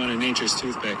can use one of nature's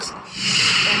toothpicks.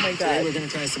 Oh, my God. Today we're going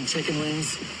to try some chicken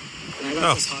wings. And I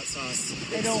got this hot sauce.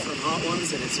 It's from Hot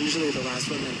Ones, and it's usually the last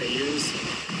one that they use.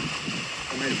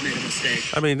 I might have made a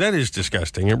mistake. I mean, that is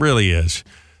disgusting. It really is.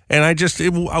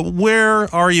 And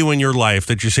where are you in your life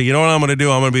that you say, you know what I'm going to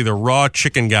do? I'm going to be the raw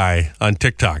chicken guy on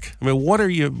TikTok. I mean,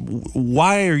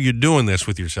 why are you doing this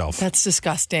with yourself? That's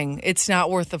disgusting. It's not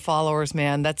worth the followers,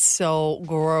 man. That's so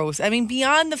gross. I mean,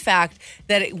 beyond the fact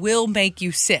that it will make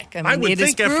you sick. I mean, it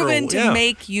is proven to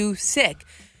make you sick.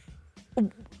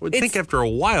 I would think after a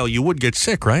while you would get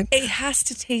sick, right? It has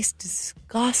to taste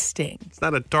disgusting. It's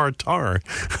not a tartare.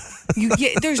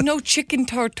 There's no chicken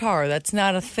tartare. That's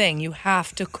not a thing. You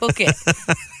have to cook it.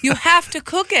 You have to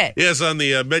cook it. Yes, on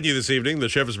the menu this evening, the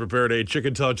chef has prepared a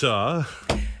chicken tartare.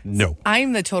 No.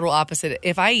 I'm the total opposite.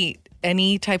 If I eat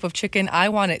any type of chicken, I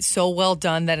want it so well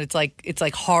done that it's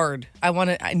like hard. I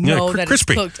want it. I know that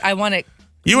crispy. It's cooked. I want it.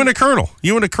 You and a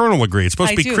Colonel agree. It's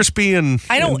supposed to be crispy and...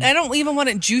 I don't even want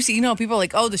it juicy. You know, people are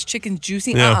like, oh, this chicken's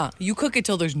juicy. Yeah. You cook it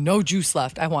till there's no juice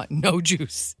left. I want no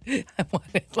juice. I want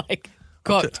it like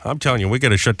cooked. I'm telling you, we got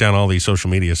to shut down all these social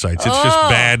media sites. It's just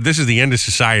bad. This is the end of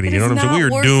society. You know what I'm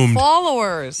saying? We are doomed.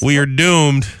 Followers. We are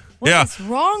doomed. What's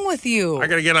wrong with you? I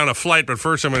got to get on a flight, but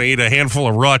first I'm going to eat a handful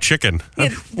of raw chicken. Yeah,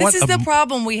 this is the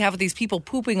problem we have with these people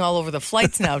pooping all over the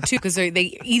flights now, too, because they're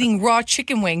eating raw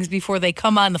chicken wings before they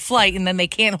come on the flight, and then they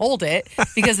can't hold it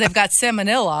because they've got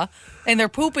salmonella, and they're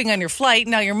pooping on your flight.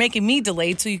 Now you're making me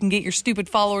delayed so you can get your stupid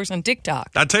followers on TikTok.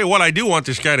 I'll tell you what, I do want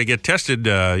this guy to get tested,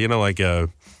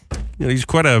 he's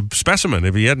quite a specimen.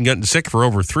 If he hadn't gotten sick for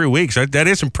over 3 weeks, that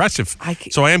is impressive.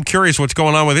 So I am curious what's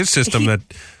going on with his system that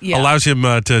allows him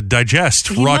to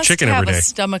digest raw chicken every day. He must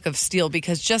have a stomach of steel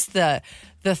because just the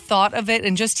thought of it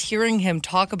and just hearing him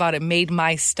talk about it made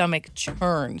my stomach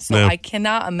churn. So I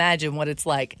cannot imagine what it's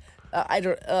like.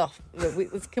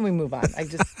 Can we move on?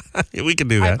 We can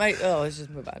do that. Let's just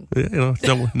move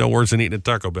on. No worse than eating at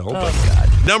Taco Bell.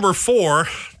 God. Number 4.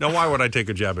 Now, why would I take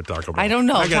a jab at Taco Bell? I don't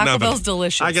know. Taco Bell's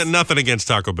delicious. I got nothing against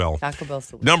Taco Bell. Taco Bell's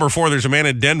delicious. Number 4, there's a man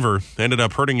in Denver ended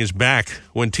up hurting his back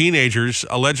when teenagers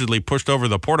allegedly pushed over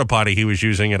the porta potty he was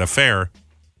using at a fair.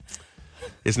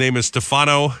 His name is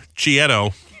Stefano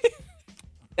Chieto.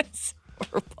 That's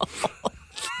horrible.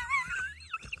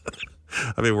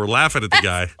 I mean, we're laughing at the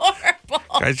guy. Horrible.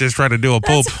 Guy's just trying to do a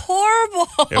poop. That's horrible.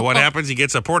 And what happens? He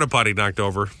gets a porta potty knocked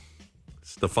over.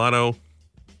 Stefano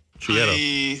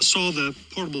I saw the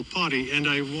portable potty and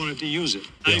I wanted to use it.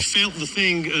 I felt the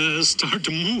thing start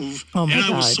to move, and I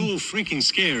was so freaking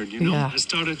scared, I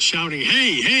started shouting,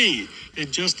 hey, hey!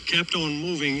 It just kept on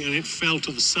moving and it fell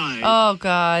to the side. Oh,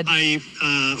 God. I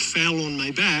fell on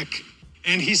my back.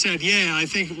 And he said, yeah, I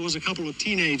think it was a couple of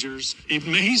teenagers. It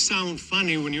may sound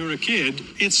funny when you're a kid.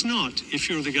 It's not if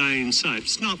you're the guy inside.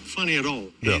 It's not funny at all.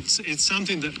 Yeah. It's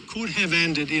something that could have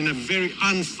ended in a very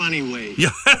unfunny way. Yeah,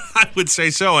 I would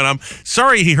say so. And I'm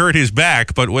sorry he hurt his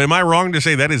back, but am I wrong to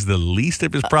say that is the least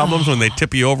of his problems when they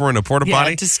tip you over in a porta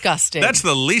potty? Yeah, disgusting. That's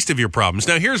the least of your problems.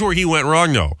 Now, here's where he went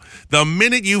wrong, though. The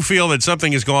minute you feel that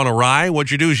something has gone awry,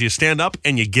 what you do is you stand up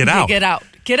and you get out. Get out.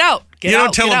 Get out. You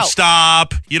don't tell him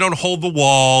stop. You don't hold the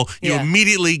wall. You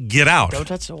immediately get out. Don't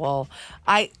touch the wall.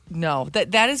 No,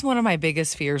 that is one of my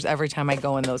biggest fears every time I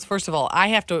go in those. First of all, I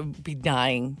have to be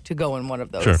dying to go in one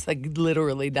of those, like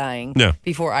literally dying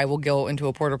before I will go into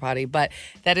a porta potty. But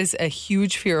that is a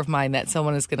huge fear of mine that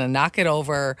someone is going to knock it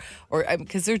over, or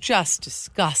because they're just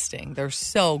disgusting. They're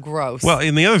so gross. Well,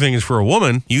 and the other thing is for a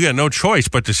woman, you got no choice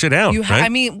but to sit down. Right? I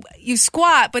mean, you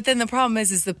squat, but then the problem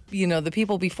is the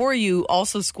people before you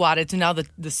also squatted, so now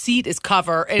the seat is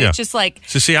covered, and it's just like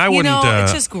I wouldn't.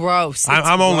 It's just gross.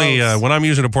 I'm only when I'm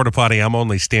using a porta potty, I'm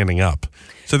only standing up.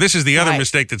 So this is the other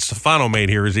mistake that Stefano made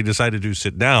here is he decided to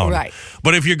sit down. Right.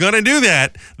 But if you're going to do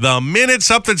that, the minute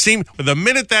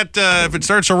that if it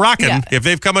starts a rocking, if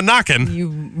they've come a knocking,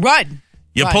 you run.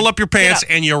 You pull up your pants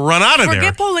and you run out of there.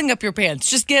 Forget pulling up your pants.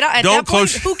 Just get out. At that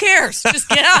point, who cares? Just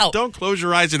get out. Don't close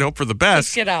your eyes and hope for the best.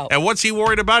 Just get out. And what's he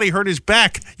worried about? He hurt his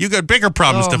back. You got bigger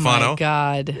problems, Stefano. Oh, my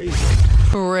God.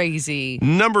 Crazy.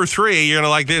 Number 3, you're going to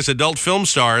like this. Adult film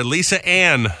star Lisa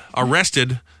Ann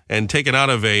arrested and taken out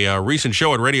of a recent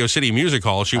show at Radio City Music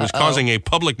Hall. She was causing a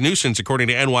public nuisance, according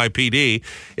to NYPD,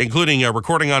 including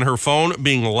recording on her phone,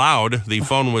 being loud. The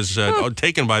phone was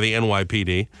taken by the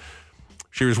NYPD.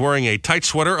 She was wearing a tight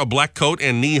sweater, a black coat,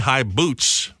 and knee-high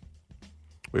boots.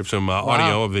 We have some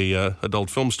audio of the adult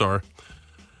film star,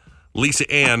 Lisa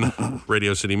Ann,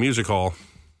 Radio City Music Hall.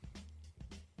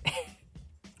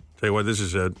 Tell you what, this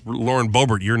is Lauren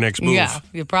Boebert, your next move. Yeah,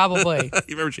 probably.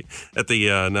 You remember she at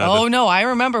the? No, I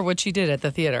remember what she did at the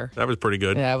theater. That was pretty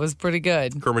good. Yeah, it was pretty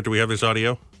good. Kermit, do we have this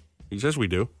audio? He says we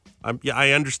do.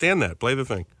 I understand that. Play the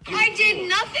thing. I did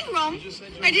nothing wrong.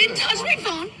 I didn't touch my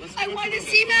phone. I wanted to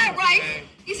see Matt Rife.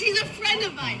 He's a friend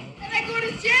of mine. And I go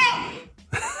to jail.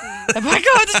 If I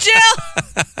go to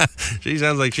jail? She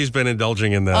sounds like she's been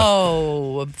indulging in that.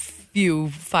 Oh, a few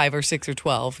 5 or 6 or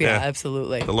 12. Yeah,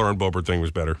 absolutely. The Lauren Boebert thing was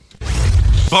better.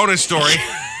 Bonus story.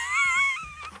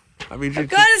 I mean, I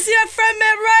got to see our friend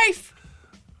Matt Rife.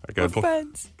 I got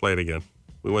friends. Play it again.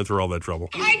 We went through all that trouble.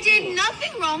 I did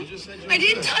nothing wrong. I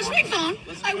didn't touch my phone.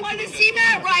 I wanted to see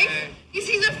Matt Rife.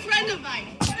 He's a friend of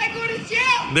mine. And I go to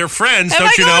jail. They're friends,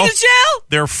 don't you know? Am I going to jail?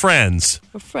 They're friends.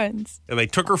 We're friends. And they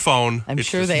took her phone. I'm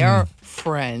sure they are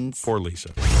friends. Poor Lisa.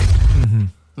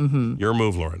 Mm-hmm. Your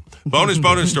move, Lauren.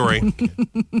 Bonus story.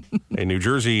 A New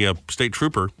Jersey state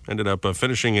trooper ended up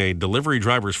finishing a delivery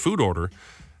driver's food order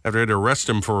after they had to arrest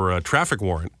him for a traffic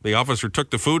warrant. The officer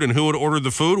took the food, and who had ordered the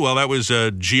food? Well, that was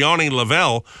Gianni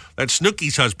Lavelle. That's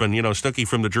Snooki's husband, Snooki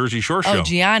from the Jersey Shore show. Oh,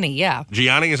 Gianni, yeah.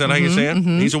 Gianni, is that how you say it?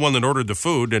 Mm-hmm. He's the one that ordered the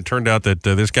food. It turned out that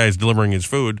this guy's delivering his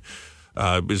food.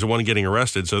 Is the one getting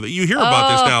arrested. So you hear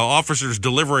about this now. Officers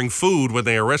delivering food when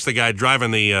they arrest the guy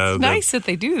driving the... it's nice that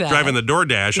they do that. Driving the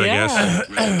DoorDash, I guess.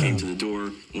 I came to the door.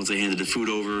 Once I handed the food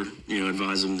over,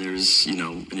 advised him there's,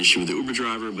 an issue with the Uber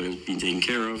driver, but it was being taken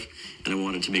care of. And I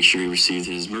wanted to make sure he received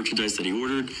his merchandise that he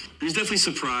ordered. He was definitely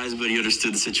surprised, but he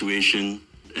understood the situation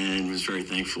and was very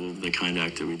thankful of the kind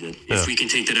act that we did. If we can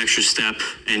take that extra step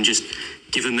and just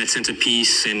give him that sense of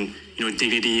peace and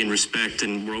dignity and respect,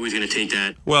 and we're always going to take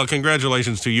that. Well,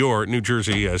 congratulations to your New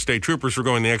Jersey state troopers for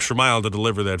going the extra mile to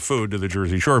deliver that food to the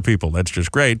Jersey Shore people. That's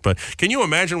just great. But can you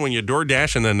imagine when you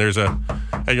DoorDash and then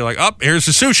and you're like, here's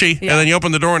the sushi, and then you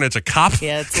open the door and it's a cop?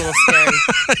 Yeah, it's a little scary.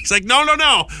 He's like,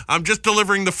 no, I'm just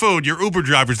delivering the food. Your Uber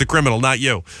driver's the criminal, not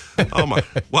you. Oh, my.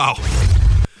 Wow.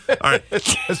 All right.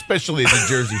 Especially the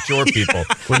Jersey Shore people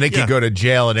when they could go to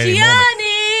jail at any moment.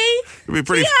 It'd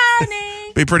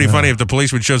be pretty funny if the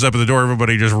policeman shows up at the door,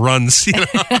 everybody just runs,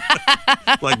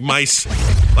 like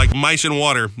mice in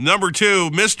water. Number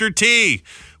 2, Mr. T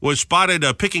was spotted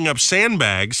picking up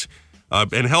sandbags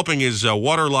and helping his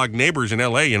waterlogged neighbors in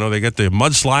L.A. They got the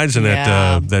mudslides and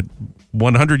that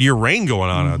 100-year rain going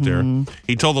on out there.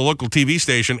 He told the local TV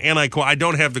station, and I quote, I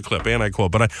don't have the clip, and I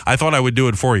quote, but I thought I would do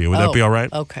it for you. Would that be all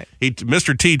right? Okay.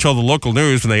 Mr. T told the local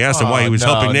news when they asked him why he was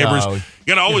helping neighbors. You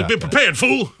gotta always be prepared,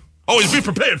 fool. Always be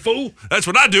prepared, fool. That's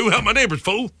what I do. Help my neighbors,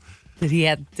 fool.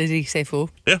 Did he say fool?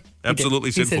 Yeah, absolutely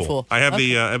He said said fool. fool. I have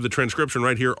Okay. the transcription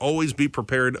right here. Always be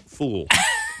prepared, fool.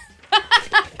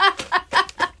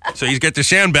 So he's got the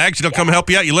sandbags. He'll come help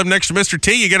you out. You live next to Mr.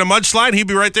 T. You get a mudslide. He'd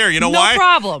be right there. You know why? No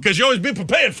problem. Because you always be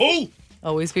prepared, fool.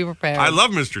 Always be prepared. I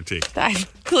love Mr. T.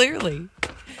 Clearly.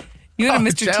 You had a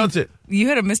Mr. T. it. You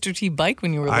had a Mr. T bike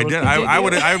when you were I little. did. didn't I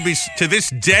you? would be to this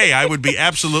day. I would be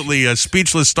absolutely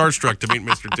speechless, starstruck to meet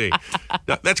Mr. T.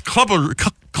 That's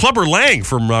Clubber Lang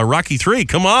from Rocky III.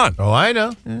 Come on. Oh, I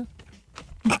know.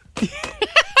 Yeah.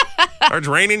 Starts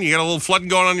raining. You got a little flooding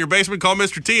going on in your basement. Call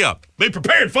Mr. T up. Be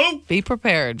prepared, fool. Be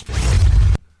prepared.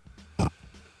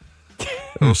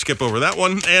 We'll skip over that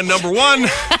one. And number one.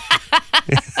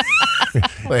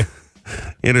 Wait.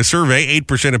 In a survey,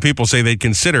 8% of people say they'd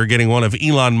consider getting one of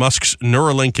Elon Musk's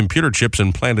Neuralink computer chips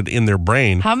implanted in their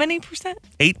brain. How many percent?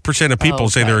 8% of people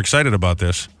say they're excited about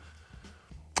this.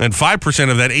 And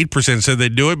 5% of that 8% said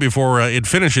they'd do it before it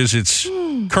finishes its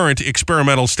current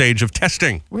experimental stage of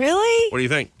testing. Really? What do you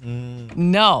think?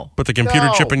 No. Put the computer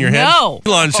chip in your head? No.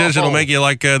 Elon says it'll make you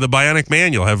like the Bionic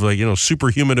Man. You'll have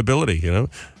superhuman ability,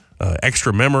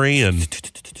 extra memory and...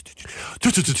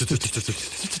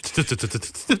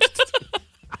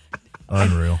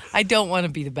 Unreal. I don't want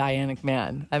to be the Bionic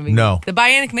Man. I mean, No. The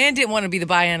Bionic Man didn't want to be the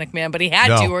Bionic Man, but he had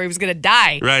No. to or he was going to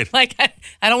die. Right. Like,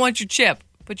 I don't want your chip.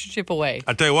 Put your chip away.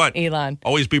 I tell you what. Elon.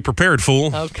 Always be prepared,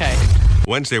 fool. Okay.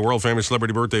 Wednesday, world-famous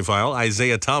celebrity birthday file.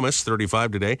 Isaiah Thomas,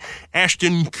 35 today.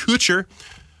 Ashton Kutcher,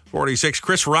 46.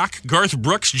 Chris Rock, Garth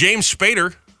Brooks, James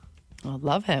Spader, I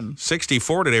love him.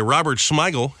 64 today. Robert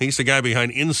Smigel, he's the guy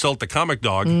behind Insult the Comic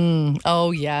Dog. Oh,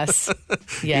 yes.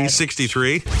 He's Yes.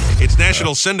 63. It's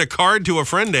National Send a Card to a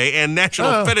Friend Day and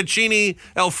National Fettuccine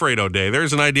Alfredo Day.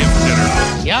 There's an idea for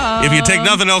dinner. Yeah. If you take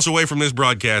nothing else away from this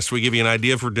broadcast, we give you an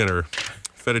idea for dinner.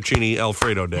 Fettuccine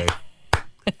Alfredo Day.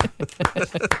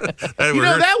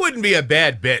 That wouldn't be a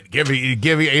bad bit. Give you,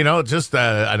 just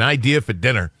an idea for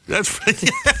dinner. That's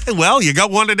well, you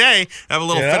got one today. Have a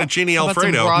little fettuccine How about some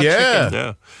Alfredo. raw chicken?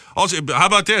 Yeah. Also, how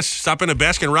about this? Stop in at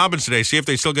Baskin Robbins today. See if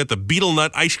they still get the Beetle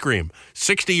Nut ice cream.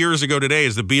 60 years ago today,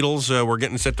 as the Beatles were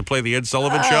getting set to play the Ed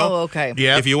Sullivan Show. Oh, okay.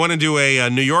 Yeah. If you want to do a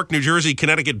New York, New Jersey,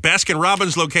 Connecticut Baskin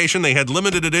Robbins location, they had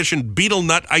limited edition Beetle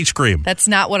Nut ice cream. That's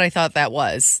not what I thought that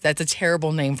was. That's a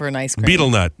terrible name for an ice cream. Beetle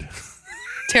Nut.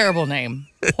 Terrible name.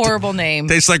 Horrible name.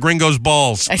 Tastes like Ringo's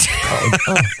balls.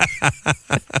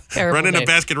 Terrible Run into name.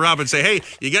 Baskin Robbins, say, hey,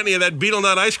 you got any of that Beetle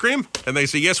Nut ice cream? And they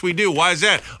say, yes, we do. Why is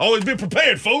that? Always be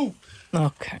prepared, fool.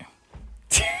 Okay.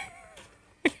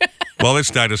 Well,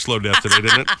 it's died a slow death today,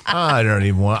 didn't it? I don't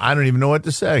even know what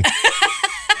to say.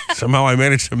 Somehow I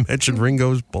managed to mention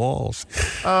Ringo's balls.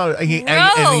 Oh, and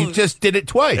he just did it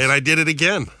twice. And I did it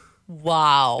again.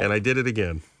 Wow. And I did it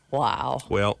again. Wow.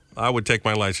 Well, I would take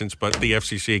my license, but the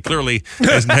FCC clearly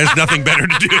has nothing better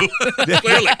to do.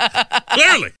 Clearly.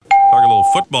 Talking a little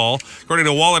football. According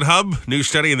to Wallet Hub, new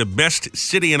study in the best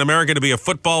city in America to be a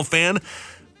football fan.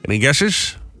 Any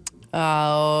guesses?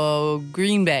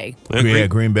 Green Bay.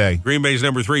 Green Bay. Green Bay's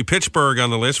number 3. Pittsburgh on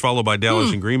the list, followed by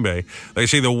Dallas and Green Bay. They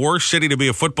say the worst city to be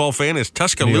a football fan is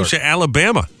Tuscaloosa,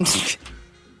 Alabama.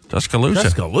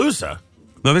 Tuscaloosa?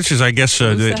 No, this is, I guess,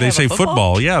 they say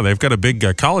football. Yeah, they've got a big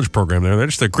college program there.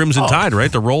 That's the Crimson Tide,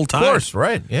 right? The Roll Tide. Of course,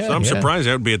 right. Yeah. So I'm surprised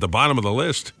that would be at the bottom of the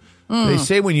list. They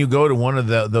say when you go to one of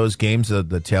those games, the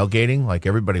tailgating, like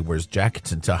everybody wears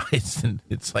jackets and ties, and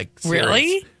it's like serious.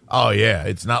 Really? Oh yeah,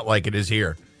 it's not like it is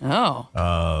here.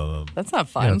 Oh. That's not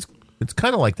fun. It's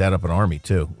kind of like that up in Army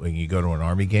too. When you go to an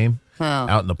Army game,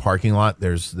 out in the parking lot,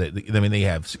 they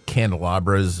have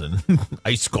candelabras and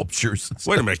ice sculptures. And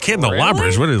Wait a minute,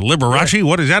 candelabras? What is Liberace? Yeah.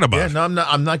 What is that about? Yeah, no,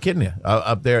 I'm not kidding you.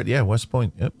 Up there, West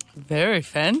Point. Yep. Very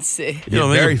fancy.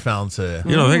 Very fancy.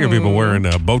 You don't think of people wearing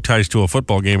bow ties to a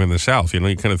football game in the South. You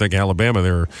kind of think Alabama,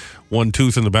 they're one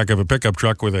tooth in the back of a pickup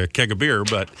truck with a keg of beer,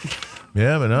 but...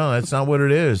 Yeah, but no, that's not what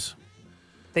it is.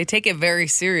 They take it very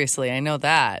seriously. I know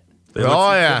that. It's It's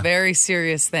a very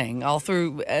serious thing, all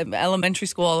through elementary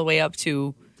school all the way up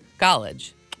to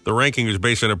college. The ranking is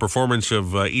based on a performance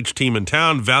of each team in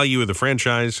town, value of the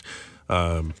franchise,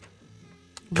 accommodations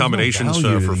There's no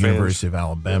value for to the fans. University of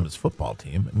Alabama's football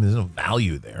team. I mean, there's no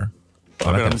value there.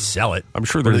 I'm not going to sell it. I'm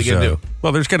sure what there's. What are they going to do?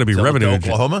 Well, there's got to be Sell it to revenue.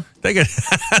 Oklahoma? They get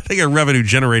revenue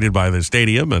generated by the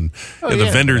stadium and the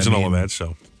vendors and all of that.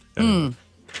 So, anyway.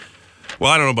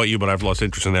 Well, I don't know about you, but I've lost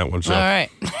interest in that one. So, All right.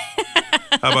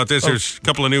 How about this? There's a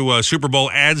couple of new Super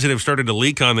Bowl ads that have started to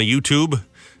leak on the YouTube.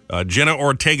 Jenna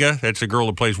Ortega, that's the girl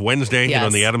who plays Wednesday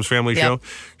on the Addams Family show.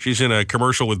 She's in a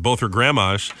commercial with both her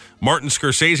grandmas. Martin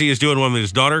Scorsese is doing one with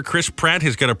his daughter. Chris Pratt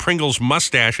has got a Pringles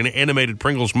mustache, an animated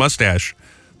Pringles mustache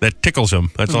that tickles him.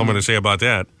 That's all I'm going to say about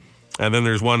that. And then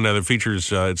there's one that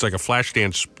features, it's like a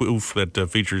Flashdance spoof that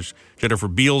features Jennifer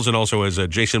Beals and also has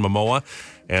Jason Momoa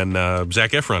and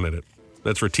Zac Efron in it.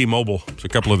 That's for T-Mobile. There's a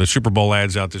couple of the Super Bowl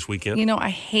ads out this weekend. You know, I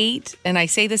hate, and I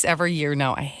say this every year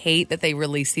now, I hate that they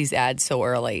release these ads so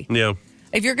early. Yeah.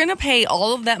 If you're going to pay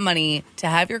all of that money to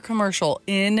have your commercial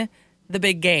in the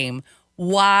big game,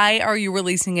 why are you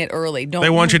releasing it early? They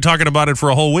want you talking about it for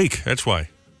a whole week. That's why.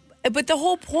 But the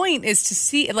whole point is to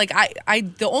see, like,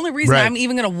 the only reason I'm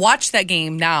even going to watch that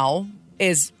game now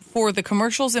is for the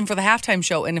commercials and for the halftime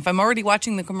show. And if I'm already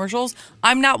watching the commercials,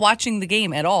 I'm not watching the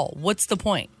game at all. What's the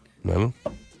point? No.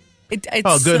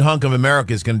 A good hunk of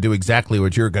America is going to do exactly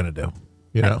what you're going to do.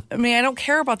 You know, I mean, I don't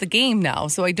care about the game now,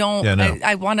 so I don't. Yeah, no.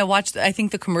 I want to watch. I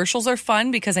think the commercials are fun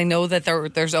because I know that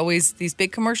there's always these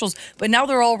big commercials, but now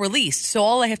they're all released. So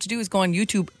all I have to do is go on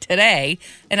YouTube today,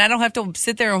 and I don't have to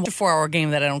sit there and watch a 4-hour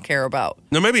game that I don't care about.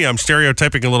 Now, maybe I'm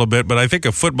stereotyping a little bit, but I think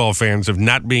of football fans of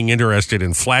not being interested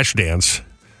in Flashdance,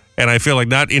 and I feel like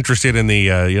not interested in the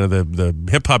the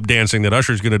hip hop dancing that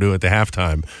Usher's going to do at the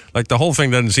halftime. Like the whole thing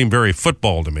doesn't seem very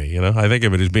football to me. You know, I think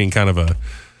of it as being kind of a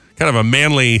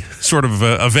manly sort of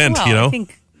event, well, you know, I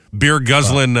think, beer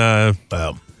guzzling. no,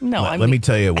 let me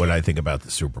tell you what I think about the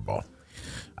Super Bowl.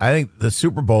 I think the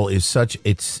Super Bowl is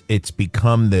it's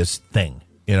become this thing.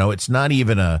 You know, it's not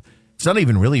even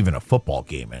really even a football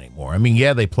game anymore. I mean,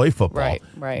 yeah, they play football,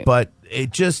 right, but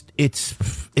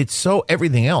it's so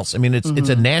everything else. I mean, it's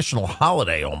a national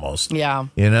holiday almost. Yeah,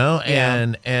 you know,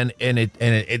 and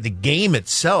the game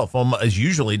itself is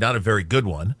usually not a very good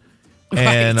one.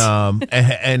 And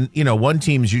and you know, one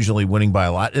team is usually winning by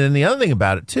a lot. And then the other thing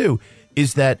about it too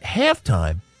is that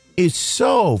halftime is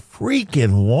so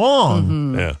freaking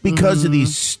long because of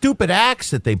these stupid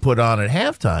acts that they put on at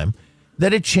halftime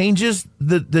that it changes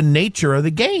the nature of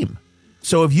the game.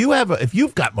 So if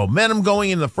you've got momentum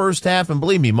going in the first half, and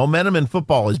believe me, momentum in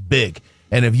football is big.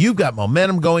 And if you've got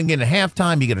momentum going into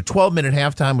halftime, you get a 12-minute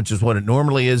halftime, which is what it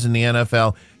normally is in the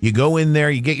NFL. You go in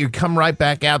there, you come right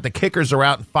back out. The kickers are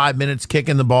out in 5 minutes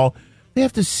kicking the ball. They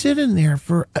have to sit in there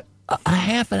for a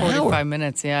half an hour. 45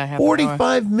 minutes, yeah.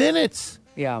 45 minutes.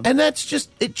 Yeah. And that's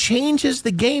just, it changes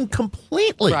the game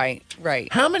completely. Right.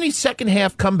 How many second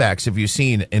half comebacks have you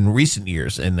seen in recent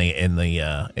years in the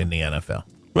NFL?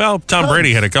 Well, Tom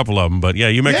Brady had a couple of them, but yeah,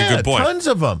 you make a good point. Tons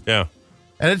of them. Yeah.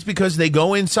 And it's because they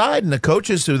go inside, and the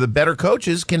coaches, who are the better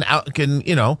coaches, can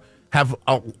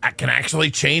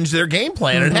actually change their game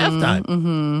plan at halftime.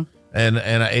 Mm-hmm. And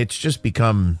it's just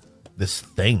become this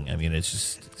thing. I mean, it's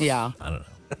just I don't know.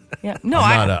 Yeah, no,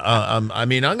 I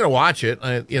mean, I'm going to watch it.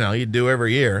 You do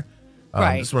every year.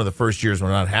 Right. It's one of the first years we're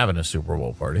not having a Super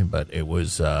Bowl party, but it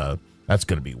was. That's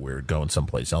going to be weird going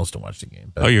someplace else to watch the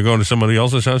game. But, you're going to somebody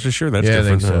else's house this year? That's different. I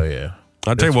think so. Yeah.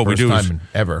 I'll tell you what we do is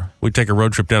ever. We take a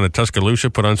road trip down to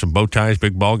Tuscaloosa, put on some bow ties,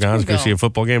 big ball gowns, go see a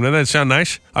football game. Doesn't that sound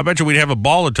nice? I bet you we'd have a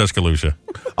ball at Tuscaloosa.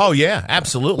 Oh, yeah,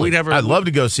 absolutely. I'd love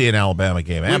to go see an Alabama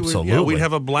game. Absolutely. We'd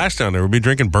have a blast down there. We'd be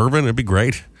drinking bourbon. It'd be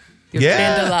great. Your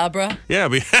candelabra. Yeah.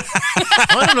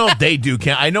 I don't know if they do.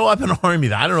 I know up in the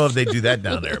Army, I don't know if they do that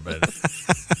down there, but...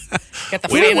 Got the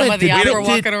Phantom of the Opera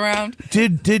walking around.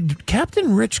 Did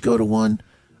Captain Rich go to one?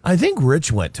 I think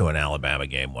Rich went to an Alabama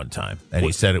game one time, and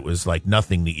he said it was like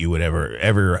nothing that you would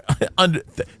ever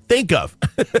think of.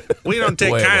 We don't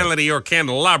take kindly to your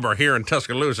candelabra here in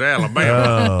Tuscaloosa,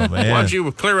 Alabama. Oh, man. Why don't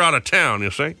you clear out of town,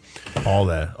 you see? All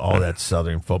that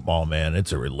Southern football, man,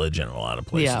 it's a religion in a lot of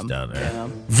places down there. Yeah.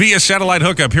 Via satellite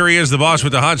hookup, here he is, the boss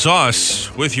with the hot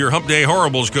sauce. With your Hump Day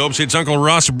horoscopes, it's Uncle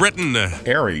Ross Britton.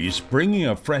 Aries, bringing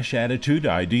a fresh attitude,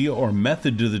 idea, or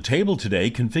method to the table today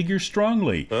can figure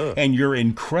strongly, and you're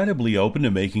incredibly open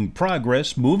to making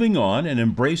progress, moving on, and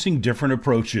embracing different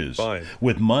approaches. Fine.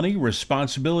 With money,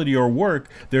 responsibility, or work,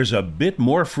 there's a bit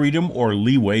more freedom or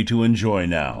leeway to enjoy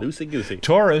now. Loosey-goosey.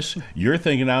 Taurus, you're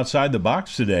thinking outside the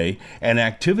box today, and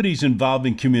activities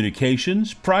involving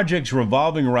communications, projects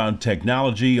revolving around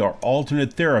technology or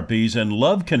alternate therapies, and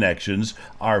love connections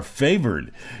are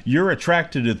favored. You're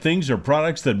attracted to things or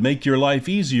products that make your life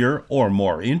easier or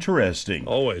more interesting.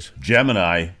 Always.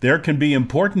 Gemini, there can be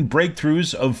important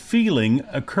breakthroughs of feeling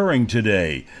occurring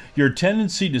today. Your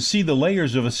tendency to see the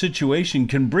layers of a situation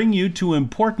can bring you to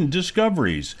important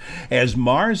discoveries. As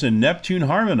Mars and Neptune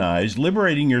harmonize,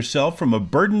 liberating yourself from a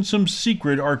burdensome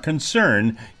secret or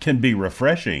concern can be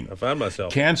refreshing. I found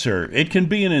myself. Cancer, it can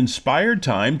be an inspired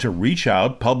time to reach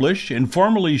out, publish,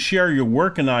 informally share your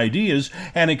work and ideas,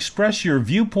 and express your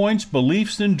viewpoints,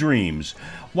 beliefs, and dreams.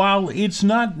 While it's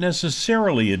not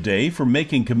necessarily a day for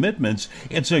making commitments,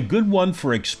 it's a good one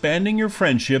for expanding your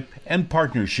friendship and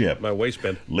partnership. My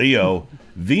waistband. Leo,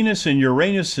 Venus and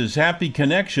Uranus's happy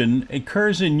connection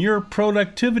occurs in your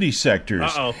productivity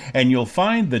sectors. And you'll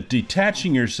find that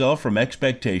detaching yourself from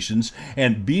expectations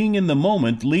and being in the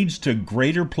moment leads to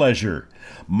greater pleasure.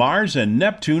 Mars and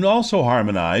Neptune also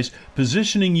harmonize,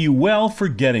 positioning you well for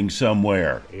getting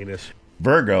somewhere. Anus.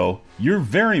 Virgo, you're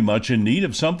very much in need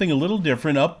of something a little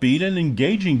different, upbeat, and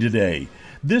engaging today.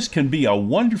 This can be a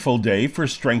wonderful day for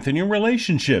strengthening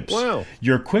relationships. Wow.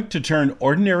 You're quick to turn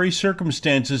ordinary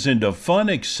circumstances into fun,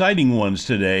 exciting ones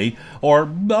today,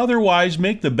 or otherwise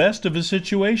make the best of a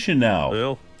situation now.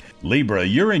 Well. Libra,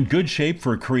 you're in good shape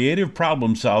for creative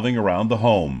problem solving around the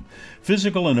home.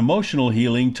 Physical and emotional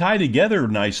healing tie together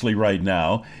nicely right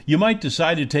now. You might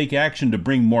decide to take action to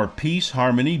bring more peace,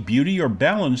 harmony, beauty, or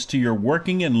balance to your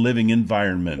working and living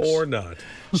environments. Or not.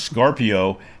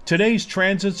 Scorpio, today's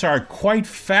transits are quite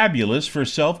fabulous for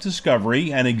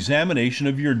self-discovery and examination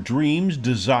of your dreams,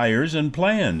 desires, and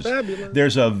plans. Fabulous.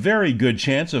 There's a very good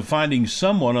chance of finding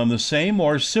someone on the same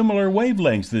or similar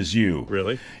wavelengths as you.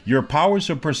 Really? Your powers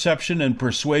of perception and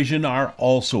persuasion are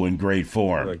also in great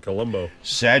form. Like Columbo.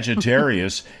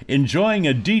 Sagittarius, enjoying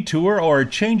a detour or a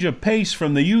change of pace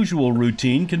from the usual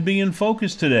routine can be in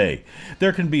focus today.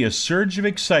 There can be a surge of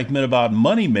excitement about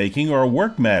money-making or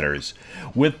work matters.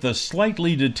 With the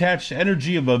slightly detached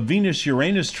energy of a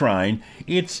Venus-Uranus trine,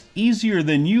 it's easier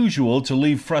than usual to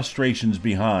leave frustrations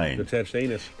behind. Detached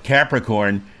anus.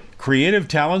 Capricorn, creative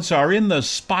talents are in the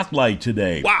spotlight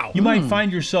today. Wow. You might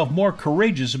find yourself more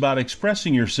courageous about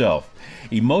expressing yourself.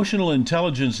 Emotional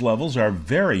intelligence levels are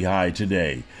very high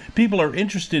today. People are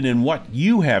interested in what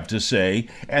you have to say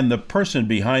and the person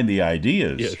behind the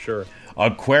ideas. Yeah, sure.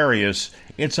 Aquarius,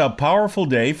 it's a powerful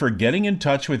day for getting in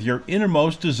touch with your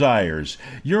innermost desires.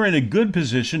 You're in a good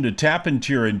position to tap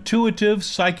into your intuitive,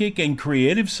 psychic, and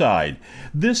creative side.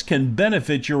 This can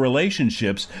benefit your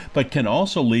relationships, but can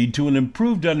also lead to an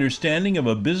improved understanding of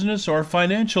a business or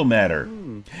financial matter.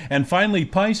 And finally,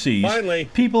 Pisces,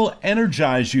 people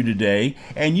energize you today,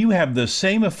 and you have the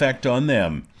same effect on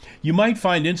them. You might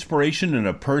find inspiration in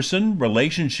a person,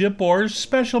 relationship, or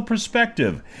special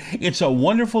perspective. It's a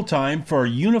wonderful time for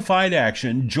unified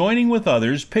action, joining with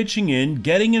others, pitching in,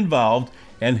 getting involved,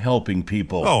 and helping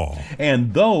people. Oh.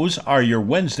 And those are your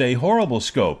Wednesday horrible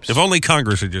scopes. If only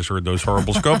Congress had just heard those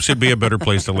horrible scopes, it'd be a better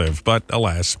place to live. But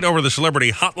alas. Over the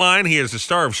celebrity hotline, he is the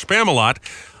star of Spamalot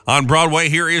on Broadway.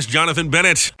 Here is Jonathan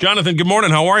Bennett. Jonathan, good morning.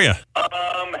 How are you?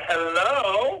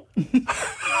 Hello.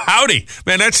 Howdy.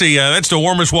 Man, that's the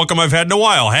warmest welcome I've had in a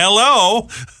while. Hello.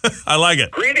 I like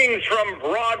it. Greetings from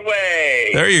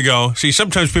Broadway. There you go. See,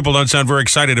 sometimes people don't sound very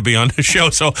excited to be on the show,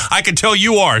 so I can tell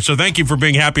you are. So thank you for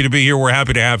being happy to be here. We're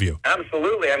happy to have you.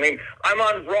 Absolutely. I mean, I'm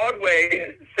on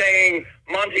Broadway saying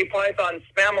Monty Python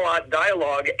Spamalot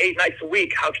dialogue 8 nights a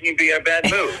week. How can you be in a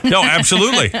bad mood? No,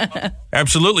 absolutely.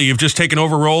 Absolutely. You've just taken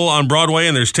over role on Broadway,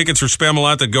 and there's tickets for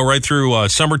Spamalot that go right through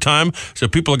summertime. So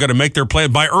people are going to make their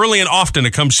plan by early and often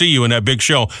to come see you in that big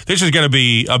show. This is going to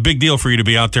be a big deal for you to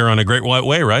be out there on A Great White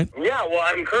Way, right? Yeah, well,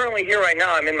 I'm currently here right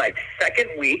now. I'm in my second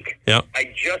week. Yeah.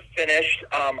 I just finished.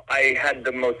 I've had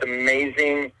the most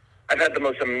amazing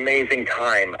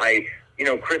time.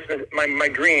 Christmas, my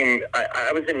dream,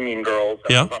 I was in Mean Girls.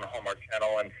 I was on Hallmark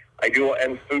Channel,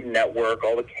 and Food Network,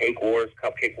 all the Cake Wars,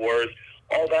 Cupcake Wars,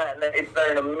 all that. And it's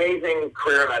been an amazing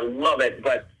career, and I love it.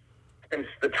 But since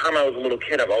the time I was a little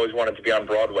kid, I've always wanted to be on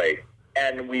Broadway.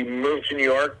 And we moved to New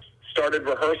York, started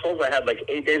rehearsals. I had like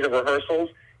 8 days of rehearsals.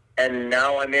 And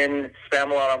now I'm in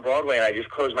Spamalot on Broadway, and I just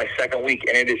closed my second week,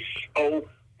 and it is so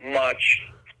much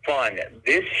fun.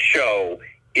 This show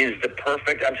is the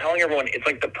perfect, I'm telling everyone, it's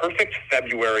like the perfect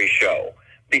February show.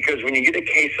 Because when you get a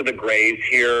case of the Grays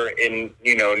here in,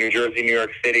 New Jersey, New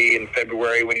York City in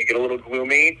February, when you get a little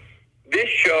gloomy, this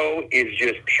show is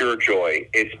just pure joy.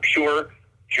 It's pure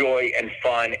joy and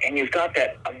fun. And you've got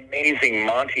that amazing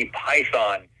Monty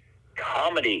Python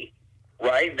comedy,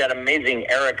 right? That amazing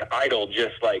Eric Idle,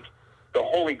 just like the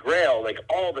Holy Grail, like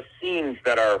all the scenes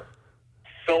that are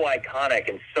so iconic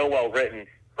and so well written,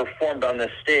 performed on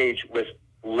this stage with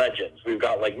legends. We've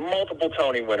got like multiple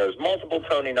Tony winners, multiple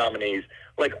Tony nominees,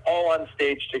 like all on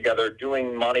stage together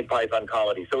doing Monty Python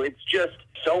comedy. So it's just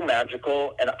so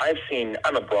magical. And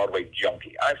I'm a Broadway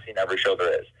junkie. I've seen every show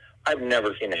there is. I've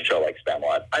never seen a show like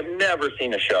Spamalot. I've never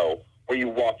seen a show where you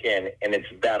walk in and it's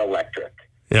that electric.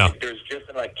 Yeah. Like, there's just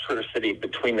an electricity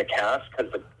between the cast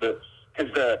because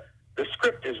the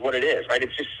script is what it is, right?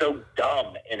 It's just so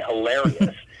dumb and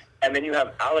hilarious. And then you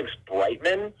have Alex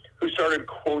Brightman, who started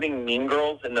quoting Mean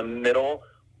Girls in the middle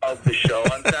of the show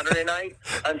on Saturday night.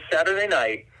 On Saturday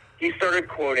night, he started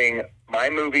quoting my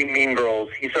movie Mean Girls.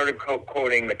 He started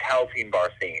quoting the Calcine bar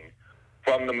scene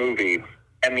from the movie,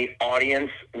 and the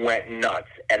audience went nuts.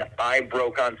 And I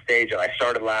broke on stage, and I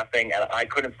started laughing, and I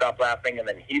couldn't stop laughing, and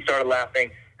then he started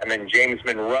laughing, and then James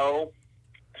Monroe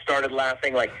started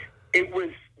laughing. Like, it was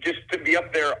just to be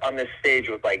up there on this stage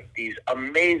with, like, these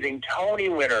amazing Tony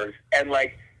winners, and,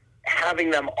 like, having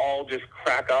them all just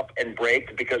crack up and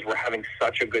break because we're having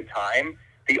such a good time.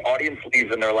 The audience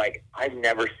leaves, and they're like, I've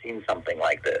never seen something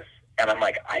like this. And I'm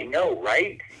like, I know,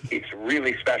 right? It's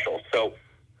really special. So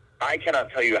I cannot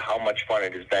tell you how much fun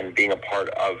it has been being a part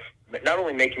of not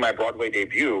only making my Broadway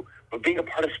debut, but being a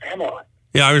part of Spamalot.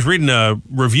 Yeah, I was reading a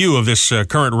review of this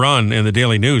current run in the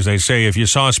Daily News. They say if you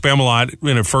saw Spamalot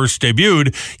when it first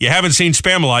debuted, you haven't seen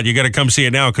Spamalot, you got to come see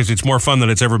it now because it's more fun than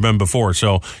it's ever been before.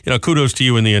 So, kudos to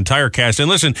you and the entire cast. And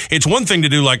listen, it's one thing to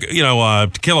do like,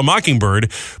 To Kill a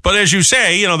Mockingbird, but as you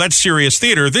say, that's serious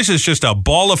theater. This is just a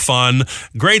ball of fun,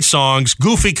 great songs,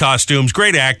 goofy costumes,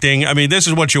 great acting. I mean, this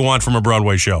is what you want from a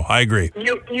Broadway show. I agree.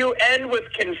 You end with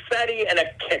confetti and a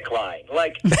kick line.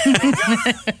 Like,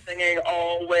 singing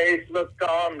Always Look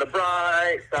on the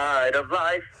Bright Side of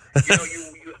Life.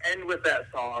 You end with that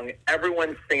song.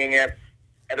 Everyone's singing it,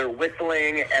 and they're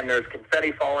whistling, and there's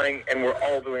confetti falling, and we're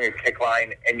all doing a kick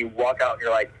line, and you walk out, and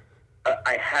you're like,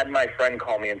 I had my friend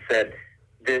call me and said,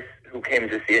 who came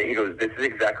to see it, he goes, this is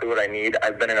exactly what I need.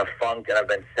 I've been in a funk, and I've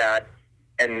been sad,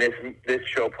 and this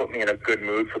show put me in a good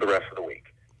mood for the rest of the week.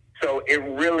 So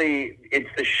it's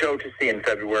the show to see in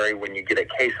February when you get a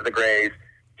case of the Grays.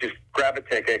 Just grab a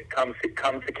ticket, come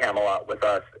to Camelot with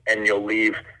us, and you'll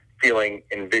leave feeling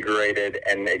invigorated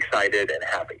and excited and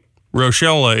happy.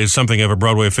 Rochelle is something of a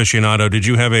Broadway aficionado. Did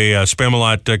you have a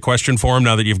Spamalot question for him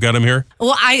now that you've got him here?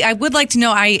 Well, I would like to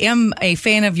know, I am a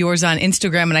fan of yours on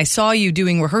Instagram, and I saw you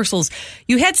doing rehearsals.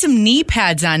 You had some knee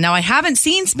pads on. Now, I haven't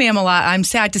seen Spamalot. I'm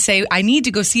sad to say I need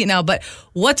to go see it now, but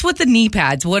what's with the knee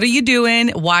pads? What are you doing?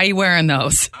 Why are you wearing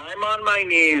those? I'm on my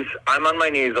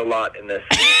knees a lot in this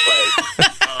play.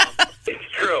 It's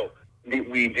true.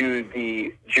 We do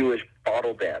the Jewish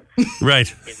bottle dance. Right.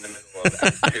 In the middle of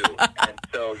Act 2. And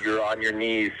so you're on your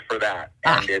knees for that.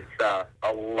 And it's a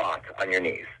lot on your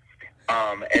knees.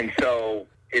 And so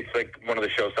it's like one of the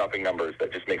show-stopping numbers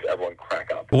that just makes everyone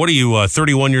crack up. What are you,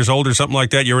 31 years old or something like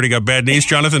that? You already got bad knees,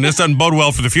 Jonathan? This doesn't bode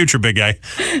well for the future, big guy.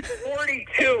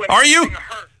 42. Are you?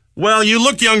 Well, you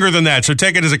look younger than that, so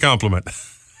take it as a compliment.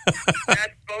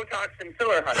 That's Botox and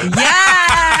filler, honey.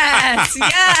 Yes!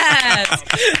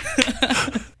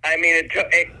 I mean,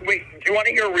 wait, do you want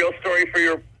to hear a real story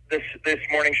for this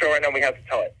morning show right now? We have to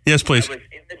tell it. Yes, please. I was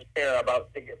in the chair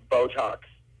about to get Botox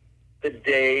the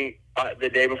day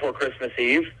before Christmas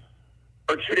Eve,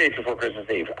 or 2 days before Christmas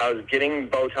Eve. I was getting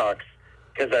Botox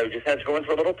because I just had to go in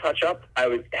for a little touch-up.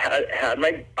 I had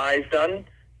my eyes done,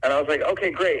 and I was like, okay,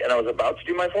 great. And I was about to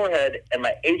do my forehead, and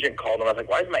my agent called, and I was like,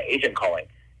 why is my agent calling?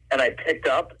 And I picked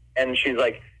up, and she's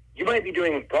like, you might be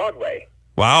doing Broadway.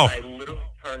 Wow. And I literally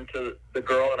turned to the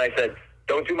girl, and I said,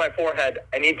 don't do my forehead.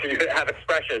 I need to have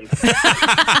expressions.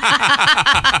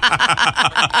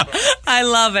 I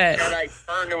love it. And I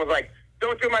turned and was like,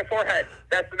 don't do my forehead.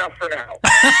 That's enough for now.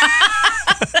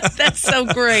 That's so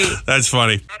great. That's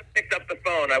funny. If I had picked up the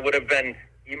phone, I would have been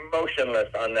emotionless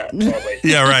on that Broadway.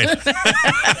 Yeah, right.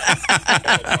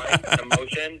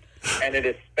 Emotion, and it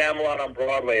is Spamalot on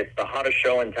Broadway. It's the hottest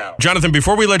show in town. Jonathan,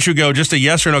 before we let you go, just a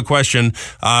yes or no question.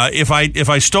 If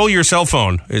I stole your cell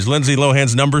phone, is Lindsay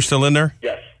Lohan's number still in there?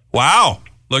 Yes. Wow.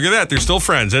 Look at that. They're still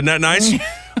friends. Isn't that nice?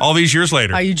 All these years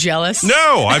later. Are you jealous?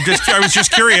 No. I was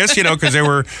just curious, because they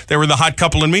were the hot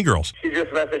couple in Mean Girls. She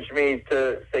just messaged me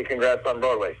to say congrats on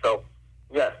Broadway. So,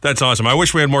 yes. That's awesome. I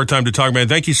wish we had more time to talk, man.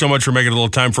 Thank you so much for making a little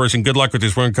time for us, and good luck with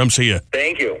this. We're going to come see you.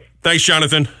 Thank you. Thanks,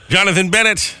 Jonathan. Jonathan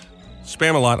Bennett.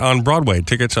 Spamalot on Broadway.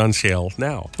 Tickets on sale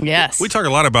now. Yes. We talk a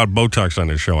lot about Botox on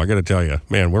this show. I got to tell you,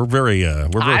 man, we're very. I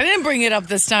didn't bring it up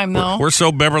this time, though. We're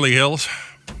so Beverly Hills.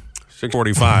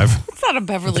 6:45. It's not a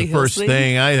Beverly Hills First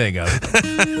thing I think of.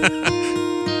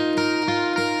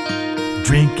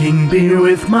 Drinking beer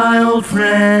with my old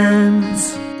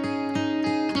friends.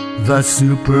 The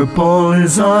Super Bowl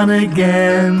is on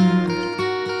again.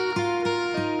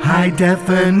 High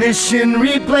definition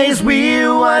replays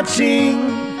we're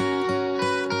watching.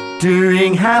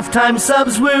 During halftime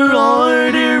subs we're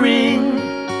ordering.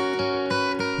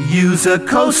 Use a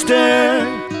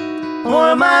coaster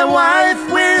or my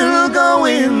wife will go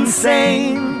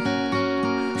insane.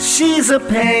 She's a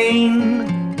pain.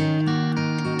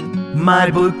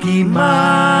 My bookie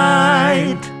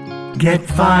might get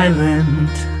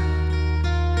violent.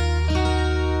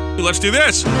 Let's do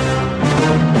this.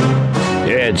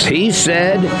 It's He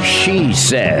Said, She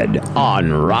Said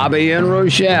on Robby and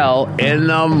Rochelle in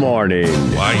the morning.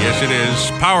 Why, yes, it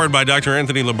is. Powered by Dr.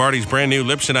 Anthony Lombardi's brand new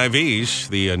Lips and IVs,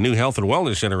 the new Health and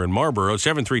Wellness Center in Marlboro,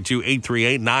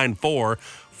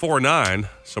 732-838-9449.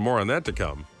 Some more on that to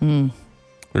come.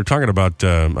 They're talking about,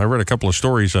 I read a couple of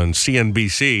stories on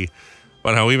CNBC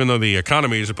about how even though the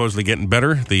economy is supposedly getting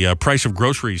better, the price of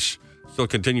groceries still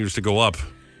continues to go up.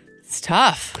 It's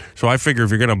tough. So I figure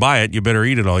if you're going to buy it, you better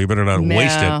eat it all. You better not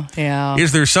waste it. Yeah.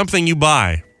 Is there something you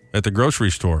buy at the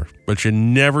grocery store, but you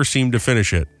never seem to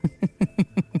finish it?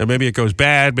 And maybe it goes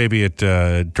bad. Maybe it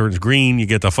turns green. You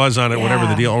get the fuzz on it, whatever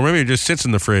the deal. Or maybe it just sits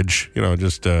in the fridge,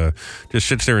 just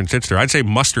sits there and sits there. I'd say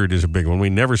mustard is a big one. We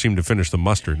never seem to finish the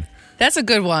mustard. That's a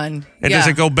good one. And does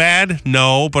it go bad?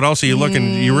 No. But also you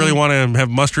really want to have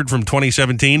mustard from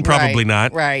 2017? Probably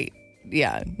not. Right.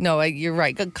 Yeah, no, you're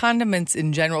right. Condiments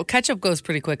in general, ketchup goes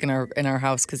pretty quick in our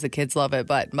house because the kids love it.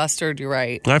 But mustard, you're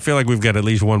right. I feel like we've got at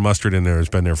least one mustard in there that's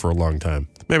been there for a long time.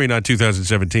 Maybe not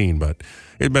 2017, but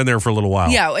it's been there for a little while.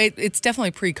 Yeah, it's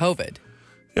definitely pre-COVID.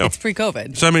 Yep. It's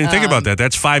pre-COVID. So think about that.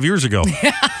 That's 5 years ago.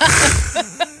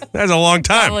 That's a long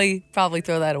time. Probably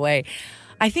throw that away.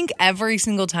 I think every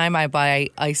single time I buy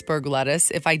iceberg lettuce,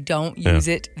 if I don't use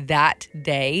it that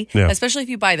day, especially if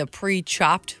you buy the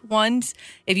pre-chopped ones,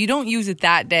 if you don't use it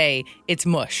that day, it's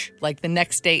mush. Like the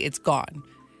next day, it's gone.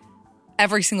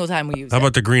 Every single time we use it. How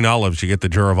about the green olives? You get the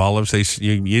jar of olives.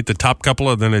 You eat the top couple,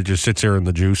 and then it just sits there in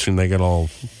the juice, and they get all...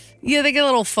 Yeah, they get a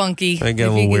little funky. They get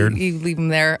a little weird. You leave them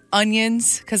there.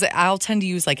 Onions, because I'll tend to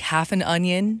use like half an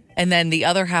onion, and then the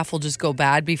other half will just go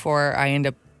bad before I end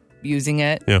up using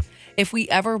it. Yeah. If we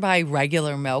ever buy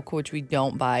regular milk, which we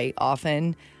don't buy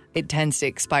often, it tends to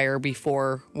expire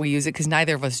before we use it because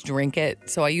neither of us drink it.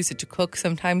 So I use it to cook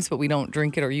sometimes, but we don't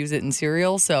drink it or use it in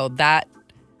cereal. So that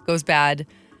goes bad.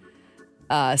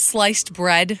 Sliced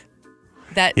bread.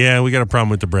 Yeah, we got a problem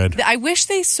with the bread. I wish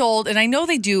they sold, and I know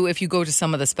they do if you go to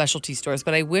some of the specialty stores,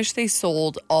 but I wish they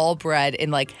sold all bread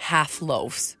in like half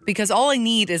loaves because all I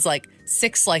need is like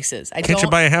 6 slices. Can't you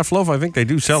buy a half loaf? I think they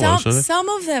do sell those. Don't they? Some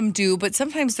of them do, but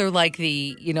sometimes they're like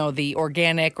the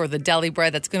organic or the deli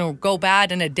bread that's going to go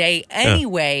bad in a day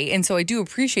anyway. And so I do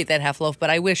appreciate that half loaf, but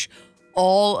I wish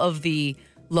all of the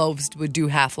loaves would do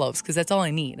half loaves because that's all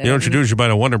I need. You know what you do is you buy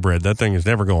a Wonder Bread. That thing is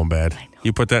never going bad.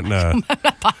 You put that in a... I'm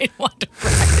not buying Wonder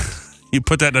Bread. You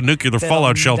put that in a nuclear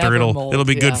fallout shelter, it'll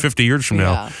be good 50 years from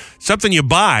now. Something you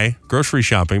buy, grocery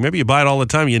shopping, maybe you buy it all the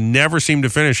time, you never seem to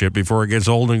finish it before it gets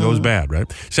old and goes bad, right?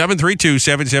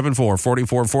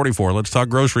 732-774-4444. Let's talk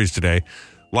groceries today.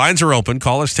 Lines are open.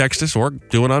 Call us, text us, or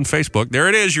do it on Facebook. There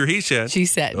it is, your He Said. She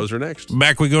Said. Those are next.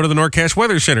 Back we go to the Norcast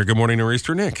Weather Center. Good morning,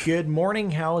 Nor'easter Nick. Good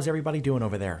morning. How is everybody doing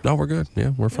over there? No, we're good.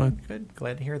 Yeah, we're fine. Good.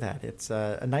 Glad to hear that. It's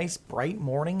a nice, bright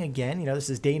morning again. This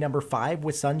is day number 5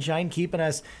 with sunshine, keeping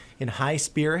us in high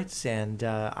spirits, and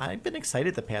I've been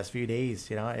excited the past few days.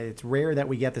 It's rare that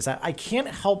we get this. I can't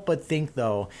help but think,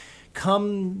 though,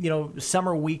 come,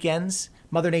 summer weekends,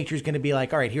 Mother Nature's going to be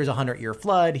like, all right, here's a 100-year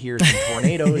flood, here's some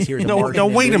tornadoes, here's a market. No,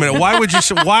 wait a minute. Why would you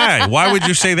say why? Why would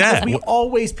you say that? Because we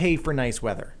always pay for nice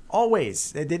weather.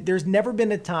 Always. There's never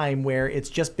been a time where it's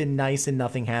just been nice and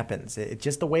nothing happens. It's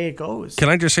just the way it goes. Can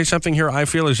I just say something here? I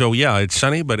feel as though, it's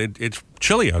sunny, but it's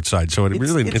chilly outside, so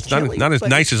it's chilly, not as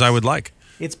nice as I would like.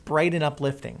 It's bright and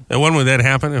uplifting. And when would that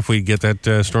happen if we get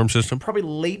that storm system? Probably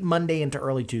late Monday into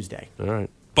early Tuesday. All right.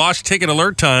 Boss Ticket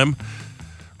Alert time.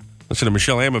 Listen to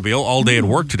Michelle Amabile all day at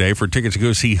work today for tickets to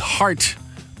go see Heart.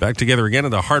 Back together again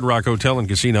at the Hard Rock Hotel and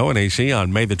Casino in AC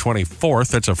on May the 24th.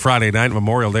 That's a Friday night,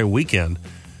 Memorial Day weekend.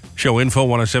 Show info,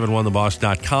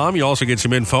 1071theboss.com. You also get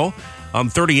some info on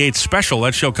 38 Special.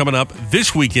 That show coming up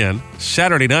this weekend,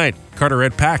 Saturday night.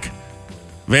 Carteret Pack.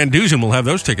 Van Dusen will have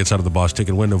those tickets out of the Boss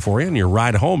Ticket window for you and your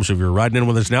ride home. So if you're riding in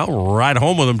with us now, ride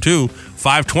home with them too.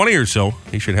 5:20 or so.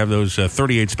 You should have those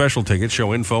 38 Special tickets.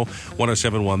 Show info,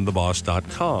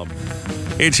 1071theboss.com.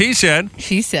 It's He Said.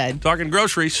 She Said. Talking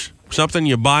groceries. Something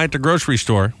you buy at the grocery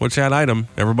store. What's that item?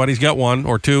 Everybody's got one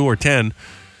or 2 or 10.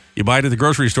 You buy it at the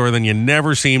grocery store, then you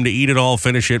never seem to eat it all,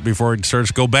 finish it before it starts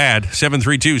to go bad.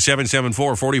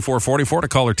 732-774-4444 to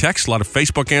call or text. A lot of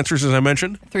Facebook answers, as I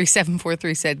mentioned.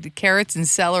 3743 said, carrots and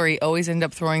celery, always end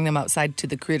up throwing them outside to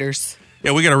the critters.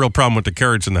 Yeah, we got a real problem with the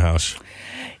carrots in the house.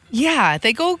 Yeah,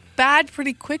 they go bad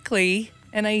pretty quickly,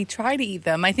 and I try to eat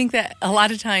them. I think that a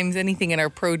lot of times anything in our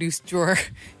produce drawer,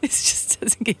 it just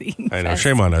doesn't get eaten. I know,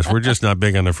 shame on us. We're just not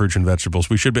big on the fruits and vegetables.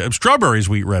 We should be. Strawberries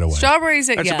we eat right away. Strawberries,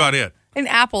 that's about it. And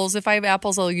apples. If I have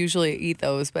apples, I'll usually eat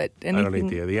those. But anything, I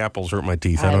don't eat the apples. Hurt my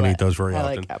teeth. I don't eat those very often.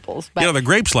 I like apples. But the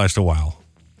grapes last a while.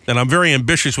 And I'm very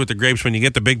ambitious with the grapes when you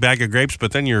get the big bag of grapes,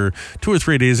 but then you're 2 or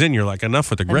 3 days in, you're like, enough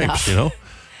with the grapes,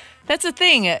 That's the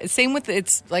thing. Same with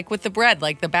it's like with the bread.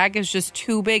 Like the bag is just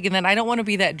too big, and then I don't want to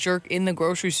be that jerk in the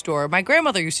grocery store. My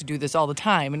grandmother used to do this all the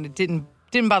time, and it didn't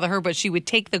bother her. But she would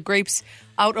take the grapes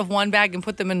out of one bag and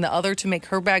put them in the other to make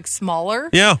her bag smaller.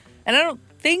 Yeah, and I don't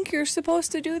think you're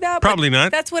supposed to do that. Probably but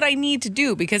not. That's what I need to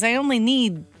do because I only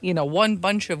need one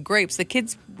bunch of grapes. The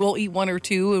kids will eat one or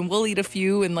two, and we'll eat a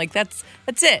few, and like that's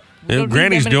it. If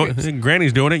Granny's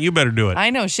doing it. You better do it. I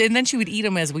know, and then she would eat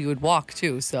them as we would walk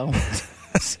too. So.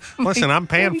 Listen, I'm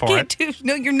paying for it.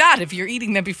 No, you're not if you're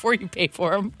eating them before you pay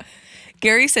for them.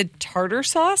 Gary said tartar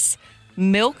sauce,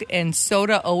 milk, and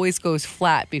soda always goes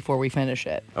flat before we finish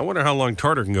it. I wonder how long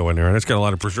tartar can go in there. And it's got a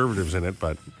lot of preservatives in it,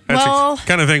 but that's the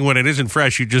kind of thing when it isn't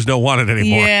fresh, you just don't want it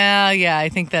anymore. Yeah, I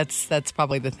think that's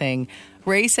probably the thing.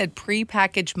 Ray said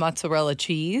prepackaged mozzarella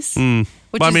cheese. Well,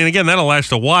 I mean, again, that'll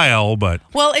last a while, but...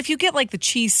 Well, if you get like the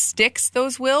cheese sticks,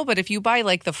 those will. But if you buy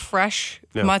like the fresh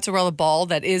mozzarella ball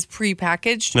that is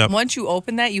prepackaged, once you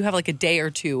open that, you have like a day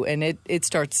or two, and it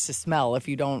starts to smell if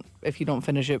you don't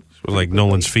finish it. It's like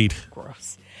Nolan's feet.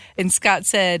 Gross. And Scott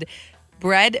said,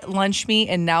 bread, lunch meat,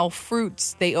 and now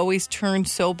fruits. They always turn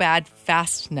so bad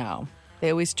fast now.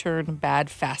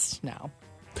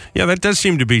 Yeah, that does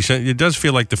seem to be. It does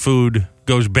feel like the food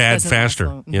goes bad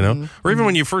faster, Or even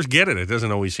when you first get it, it doesn't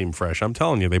always seem fresh. I'm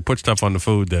telling you, they put stuff on the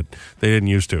food that they didn't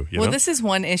used to. You know? This is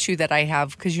one issue that I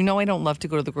have because I don't love to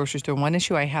go to the grocery store. One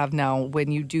issue I have now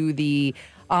when you do the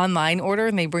online order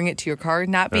and they bring it to your car,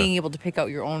 not being able to pick out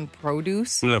your own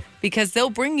produce because they'll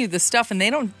bring you the stuff and they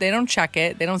don't check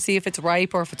it. They don't see if it's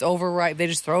ripe or if it's overripe. They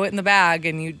just throw it in the bag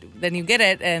and then you get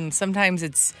it. And sometimes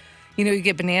it's. You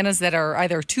get bananas that are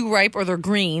either too ripe or they're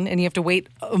green, and you have to wait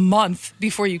a month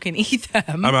before you can eat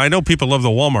them. I know people love the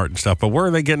Walmart and stuff, but where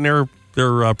are they getting their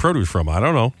produce from? I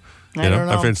don't know. I don't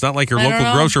know. It's not like your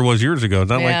local grocer was years ago.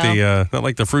 It's not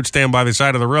like the fruit stand by the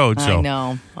side of the road. So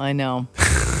I know.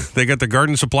 They got the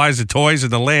garden supplies, the toys,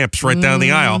 and the lamps right down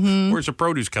the aisle. Where's the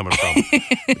produce coming from?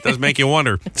 It does make you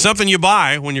wonder. Something you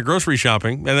buy when you're grocery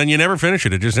shopping, and then you never finish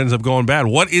it. It just ends up going bad.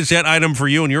 What is that item for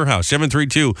you in your house?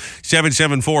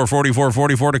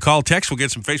 732-774-4444 to call. Text. We'll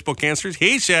get some Facebook answers.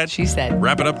 He said. She said.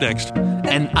 Wrap it up next.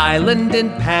 An island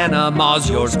in Panama's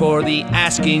yours for the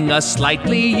asking. A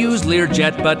slightly used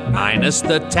Learjet, but minus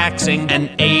the taxing. An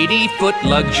 80-foot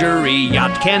luxury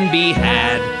yacht can be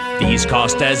had. These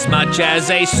cost as much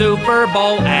as a Super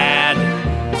Bowl ad.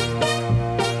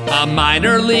 A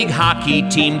minor league hockey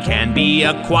team can be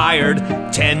acquired.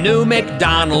 10 new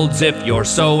McDonald's if you're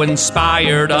so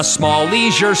inspired. A small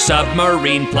leisure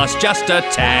submarine plus just a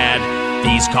tad.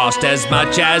 These cost as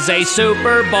much as a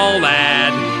Super Bowl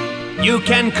ad. You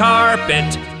can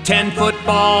carpet 10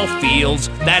 football fields,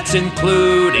 that's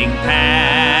including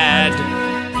pad.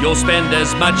 You'll spend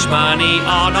as much money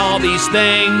on all these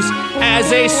things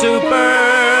as a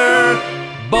Super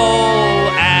Bowl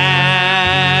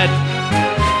ad.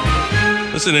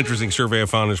 This is an interesting survey I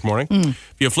found this morning.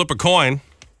 If you flip a coin,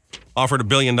 offered $1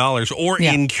 billion, or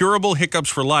incurable hiccups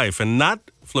for life, and not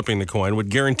flipping the coin would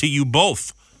guarantee you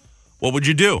both, what would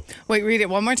you do? Wait, read it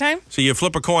one more time. So you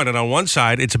flip a coin, and on one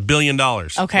side, it's $1 billion.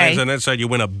 Okay. Lands on that side, you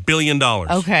win $1 billion.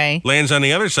 Okay. Lands on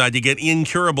the other side, you get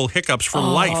incurable hiccups for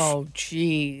life. Oh,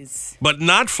 jeez. But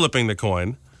not flipping the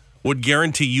coin would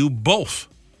guarantee you both.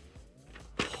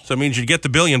 So it means you'd get the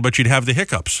 $1 billion, but you'd have the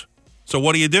hiccups. So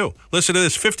what do? Listen to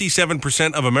this.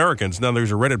 57% of Americans, now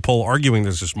there's a Reddit poll arguing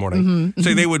this morning,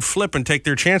 say they would flip and take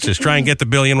their chances, try and get the $1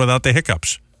 billion without the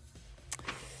hiccups.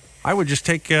 I would just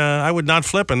I would not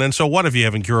flip, and then so what if you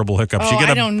have incurable hiccups?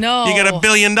 I don't know. You get $1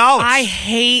 billion. I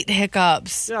hate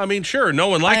hiccups. Yeah, I mean, sure, no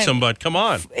one likes them, but come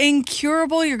on.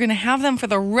 Incurable, you're going to have them for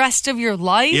the rest of your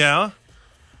life? Yeah.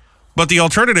 But the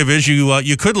alternative is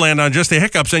you could land on just the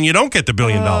hiccups and you don't get the $1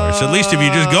 billion. At least if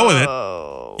you just go with it,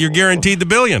 you're guaranteed the $1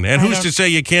 billion. And who's to say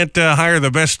you can't hire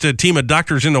the best team of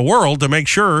doctors in the world to make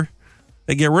sure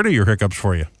they get rid of your hiccups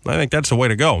for you? I think that's the way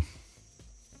to go.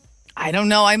 I don't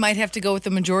know. I might have to go with the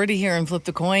majority here and flip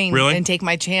the coin and take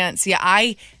my chance. Yeah,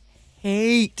 I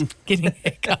hate getting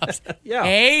hiccups.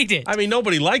 Hate it. I mean,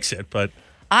 nobody likes it, but...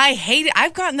 I hate it.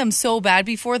 I've gotten them so bad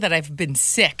before that I've been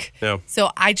sick. Yeah.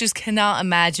 So I just cannot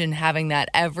imagine having that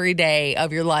every day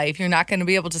of your life. You're not going to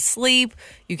be able to sleep.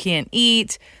 You can't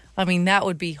eat. I mean, that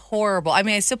would be horrible. I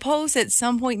mean, I suppose at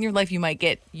some point in your life you might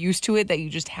get used to it, that you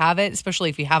just have it, especially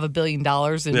if you have $1 billion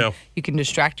and you can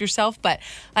distract yourself. But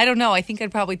I don't know. I think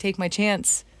I'd probably take my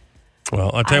chance.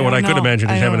 Well, I'll tell you what I could imagine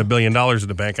is having $1 billion in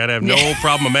the bank. I'd have no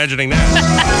problem imagining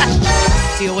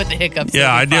that. Deal with the hiccups.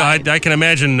 Yeah, I do. I can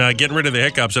imagine getting rid of the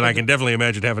hiccups, and I can definitely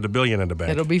imagine having $1 billion in the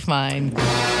bank. It'll be fine.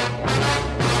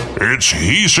 It's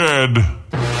He Said,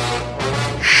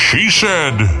 She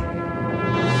Said,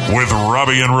 with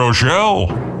Robby and Rochelle.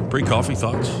 Pre-coffee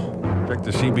thoughts. Check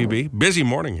the CBB. Busy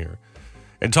morning here.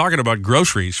 And talking about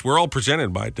groceries, we're all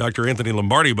presented by Dr. Anthony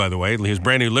Lombardi, by the way. His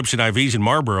brand new Lipson IVs in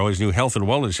Marlboro, his new health and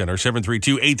wellness center,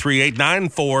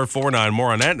 732-838-9449.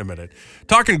 More on that in a minute.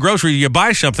 Talking groceries, you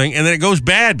buy something and then it goes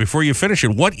bad before you finish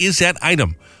it. What is that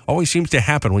item? Always seems to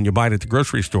happen when you buy it at the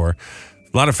grocery store.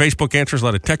 A lot of Facebook answers, a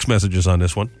lot of text messages on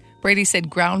this one. Brady said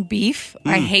ground beef.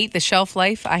 I hate the shelf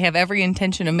life. I have every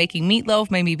intention of making meatloaf,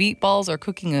 maybe meatballs, or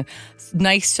cooking a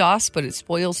nice sauce, but it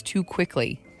spoils too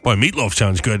quickly. Boy, meatloaf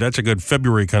sounds good. That's a good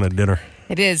February kind of dinner.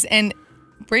 It is. And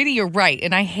Brady, you're right.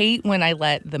 And I hate when I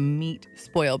let the meat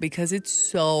spoil because it's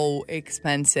so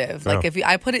expensive. Like if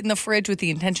I put it in the fridge with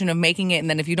the intention of making it, and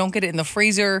then if you don't get it in the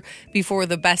freezer before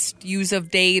the best use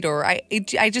of date, or I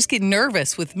just get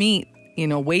nervous with meat,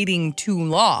 waiting too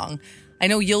long. I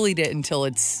know you'll eat it until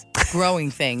it's growing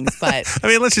things, but I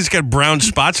mean, unless it's got brown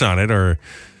spots on it, or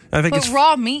I think but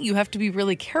raw meat you have to be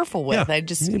really careful with. Yeah, I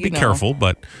just be careful,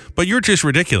 but you're just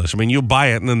ridiculous. I mean, you'll buy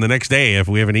it, and then the next day, if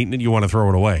we haven't eaten it, you want to throw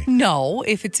it away. No,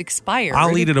 if it's expired,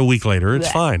 I'll eat it a week later.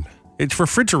 It's fine. It's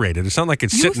refrigerated. It's not like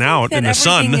it's sitting out in the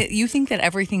sun. You think that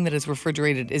everything that is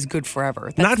refrigerated is good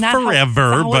forever. That's not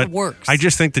forever, how but it works. I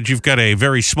just think that you've got a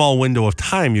very small window of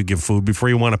time you give food before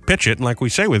you want to pitch it. And like we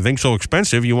say, with things so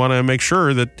expensive, you want to make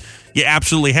sure that you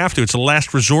absolutely have to. It's a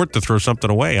last resort to throw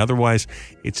something away. Otherwise,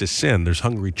 it's a sin. There's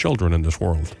hungry children in this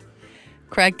world.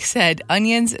 Craig said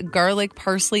onions, garlic,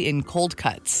 parsley, and cold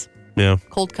cuts. Yeah.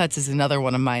 Cold cuts is another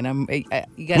one of mine. We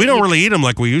don't really eat them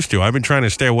like we used to. I've been trying to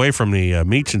stay away from the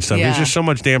meats and stuff. Yeah. There's just so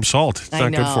much damn salt. It's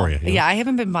not good for you. Yeah, I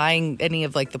haven't been buying any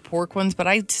of like the pork ones, but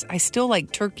I still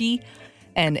like turkey.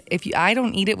 And I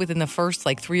don't eat it within the first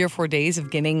 3 or 4 days of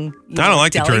getting. I don't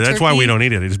like the turkey. That's why we don't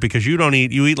eat it. It's because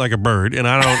you eat like a bird, and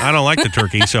I don't like the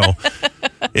turkey. So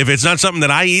if it's not something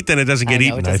that I eat, then it doesn't get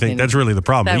eaten. I think that's really the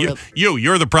problem.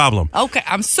 You're the problem. Okay,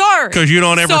 I'm sorry. Because you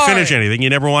don't ever finish anything. You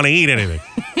never want to eat anything.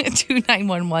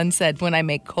 2911 said, when I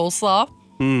make coleslaw.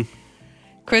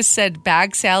 Chris said,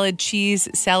 bag salad, cheese,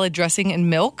 salad dressing, and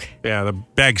milk. Yeah, the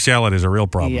bag salad is a real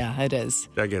problem. Yeah, it is.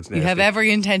 That gets nasty. You have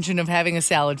every intention of having a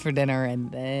salad for dinner,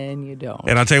 and then you don't.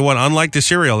 And I'll tell you what, unlike the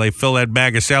cereal, they fill that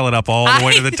bag of salad up all the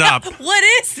way to the top. What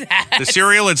is that? The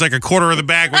cereal, it's like a quarter of the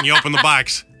bag when you open the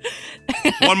box.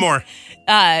 One more.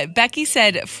 Becky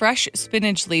said fresh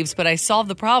spinach leaves, but I solved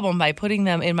the problem by putting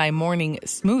them in my morning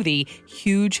smoothie,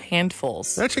 huge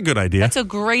handfuls. That's a good idea. That's a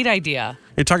great idea.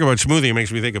 You talk about smoothie, it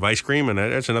makes me think of ice cream, and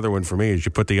that's another one for me, is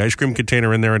you put the ice cream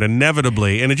container in there, and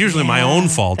inevitably, and it's usually my own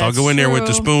fault, I'll go in there with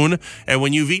the spoon, and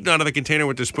when you've eaten out of the container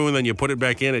with the spoon, then you put it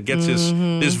back in, it gets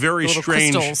this very little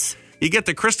strange... crystals. You get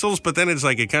the crystals, but then it's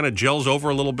like it kind of gels over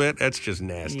a little bit. That's just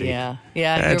nasty. Yeah,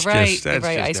 you're right.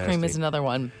 Ice cream is another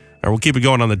one. All right, we'll keep it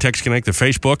going on the Text Connect, the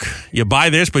Facebook. You buy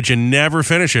this, but you never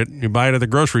finish it. You buy it at the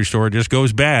grocery store, it just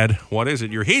goes bad. What is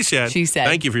it? Your he said. She said.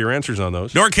 Thank you for your answers on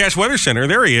those. Norcast Weather Center,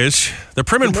 there he is. The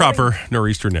prim and proper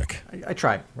nor'easter Nick. I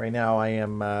try. Right now I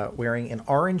am wearing an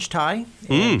orange tie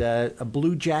and a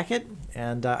blue jacket,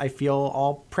 and I feel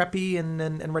all preppy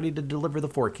and ready to deliver the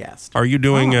forecast. Are you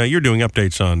doing, you're doing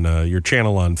updates on your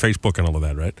channel on Facebook and all of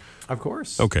that, right? Of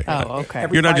course. Okay. Oh, okay.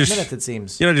 Every 5 minutes, it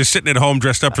seems. You're not just sitting at home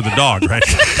dressed up for the dog, right?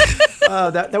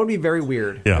 That would be very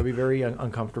weird. Yeah. That would be very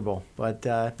uncomfortable. But,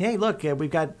 hey, look, we've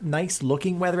got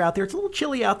nice-looking weather out there. It's a little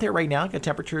chilly out there right now. Got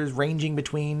temperatures ranging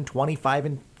between 25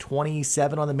 and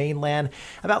 27 on the mainland,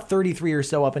 about 33 or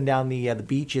so up and down the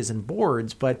beaches and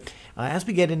boards. But as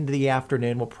we get into the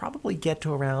afternoon, we'll probably get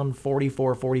to around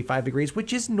 44, 45 degrees,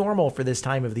 which is normal for this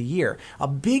time of the year. A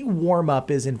big warm-up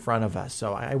is in front of us,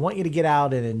 so I want you to get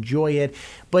out and enjoy it.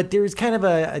 But there's kind of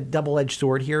a double-edged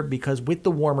sword here, because with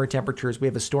the warmer temperatures, we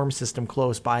have a storm system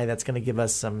close by that's going to give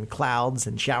us some clouds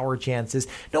and shower chances.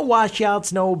 No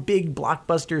washouts, no big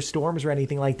blockbuster storms or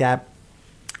anything like that.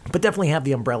 But definitely have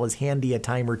the umbrellas handy a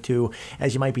time or two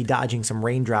as you might be dodging some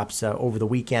raindrops over the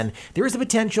weekend. There is the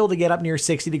potential to get up near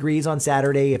 60 degrees on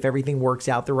Saturday if everything works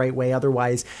out the right way.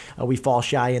 Otherwise, we fall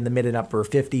shy in the mid and upper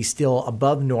 50s, still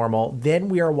above normal. Then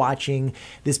we are watching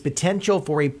this potential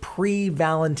for a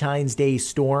pre-Valentine's Day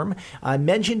storm. I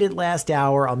mentioned it last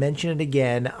hour. I'll mention it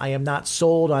again. I am not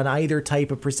sold on either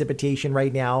type of precipitation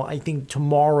right now. I think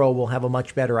tomorrow we'll have a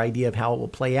much better idea of how it will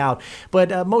play out.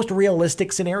 But most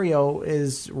realistic scenario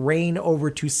is rain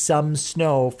over to some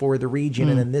snow for the region.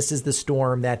 And then this is the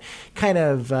storm that kind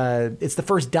of, it's the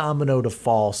first domino to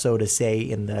fall, so to say,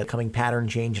 in the coming pattern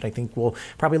change. And I think we'll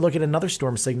probably look at another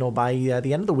storm signal by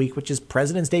the end of the week, which is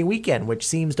President's Day weekend, which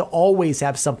seems to always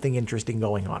have something interesting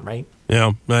going on, right?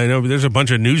 Yeah, I know. There's a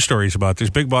bunch of news stories about this.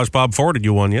 Big Boss Bob forwarded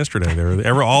you one yesterday.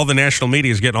 All the national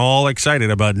media is getting all excited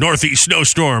about Northeast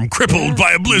snowstorm crippled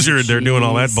by a blizzard. They're doing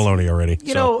all that baloney already.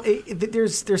 You know,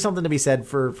 there's something to be said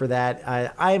for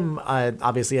that. I'm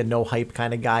obviously a no hype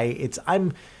kind of guy.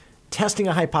 I'm testing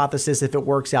a hypothesis. If it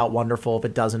works out, wonderful. If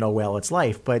it doesn't, oh well, it's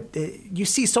life. But you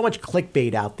see so much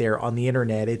clickbait out there on the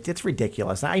internet. It's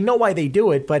ridiculous. I know why they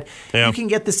do it, but you can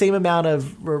get the same amount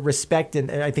of respect, and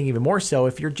I think even more so,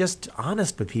 if you're just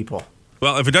honest with people.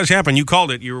 Well, if it does happen, you called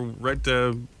it. You're right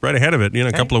ahead of it in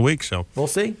a couple of weeks. So we'll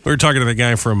see. We were talking to the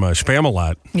guy from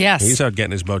Spamalot. Yes. He's out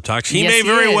getting his Botox. He Yes, may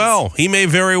very he is. well. He may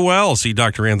very well see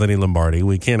Dr. Anthony Lombardi.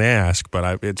 We can't ask,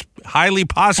 but it's highly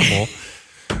possible.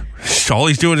 All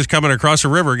he's doing is coming across the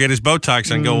river, get his Botox,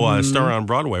 and go star on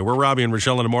Broadway. We're Robby and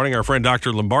Rochelle in the morning. Our friend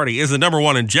Dr. Lombardi is the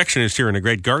 #1 injectionist here in the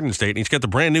Great Garden State. And he's got the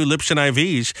brand new Lips and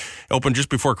IVs open just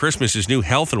before Christmas, his new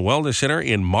health and wellness center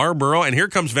in Marlboro. And here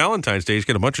comes Valentine's Day. He's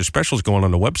got a bunch of specials going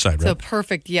on the website, right? It's a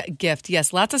perfect gift.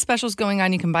 Yes, lots of specials going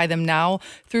on. You can buy them now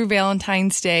through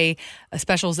Valentine's Day.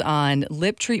 Specials on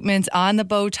lip treatments, on the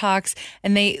Botox.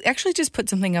 And they actually just put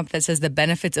something up that says the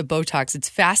benefits of Botox. It's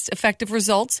fast, effective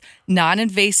results,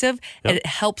 non-invasive. Yep. It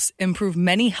helps improve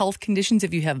many health conditions.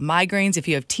 If you have migraines, if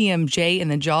you have TMJ in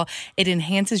the jaw, it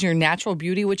enhances your natural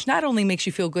beauty, which not only makes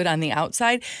you feel good on the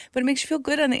outside, but it makes you feel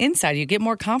good on the inside. You get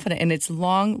more confident in its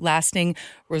long-lasting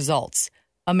results.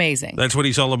 Amazing. That's what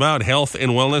he's all about, health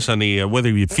and wellness. On the whether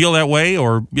you feel that way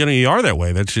or you are that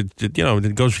way, that's it.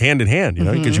 It goes hand in hand.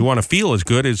 Because you want to feel as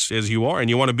good as you are, and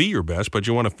you want to be your best, but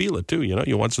you want to feel it too.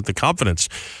 You want the confidence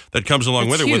that comes along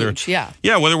with it. Huge,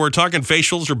 Whether we're talking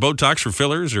facials or Botox or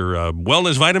fillers or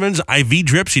wellness vitamins, IV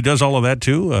drips, he does all of that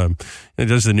too. He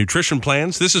does the nutrition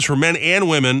plans. This is for men and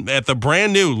women at the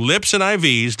brand new Lips and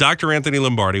IVs. Dr. Anthony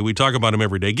Lombardi. We talk about him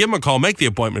every day. Give him a call. Make the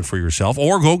appointment for yourself,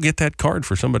 or go get that card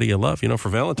for somebody you love.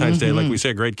 For Valentine's Day, like we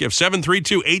say, great gift.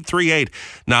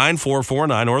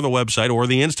 732-838-9449, or the website, or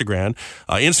the Instagram,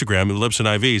 Lips and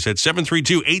IVs at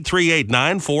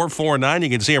 732-838-9449. You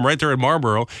can see him right there at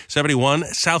Marlboro, 71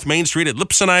 South Main Street at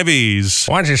Lips and IVs.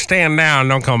 Why don't you stand down and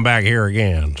don't come back here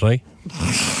again, see?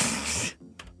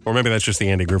 Or maybe that's just the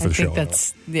Andy Griffith show.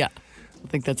 I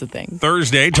think that's a thing.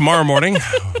 Thursday, tomorrow morning,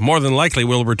 more than likely,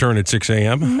 we'll return at 6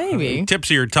 a.m. Maybe.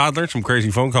 Tipsy or toddler, some crazy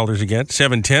phone callers again.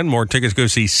 7:10, more tickets. Go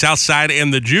see Southside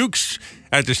and the Jukes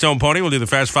at the Stone Pony. We'll do the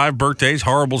Fast Five, birthdays,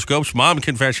 horrible scopes, mom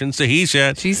confessions, the He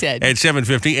Said. She Said. At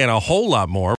 7:50, and a whole lot more.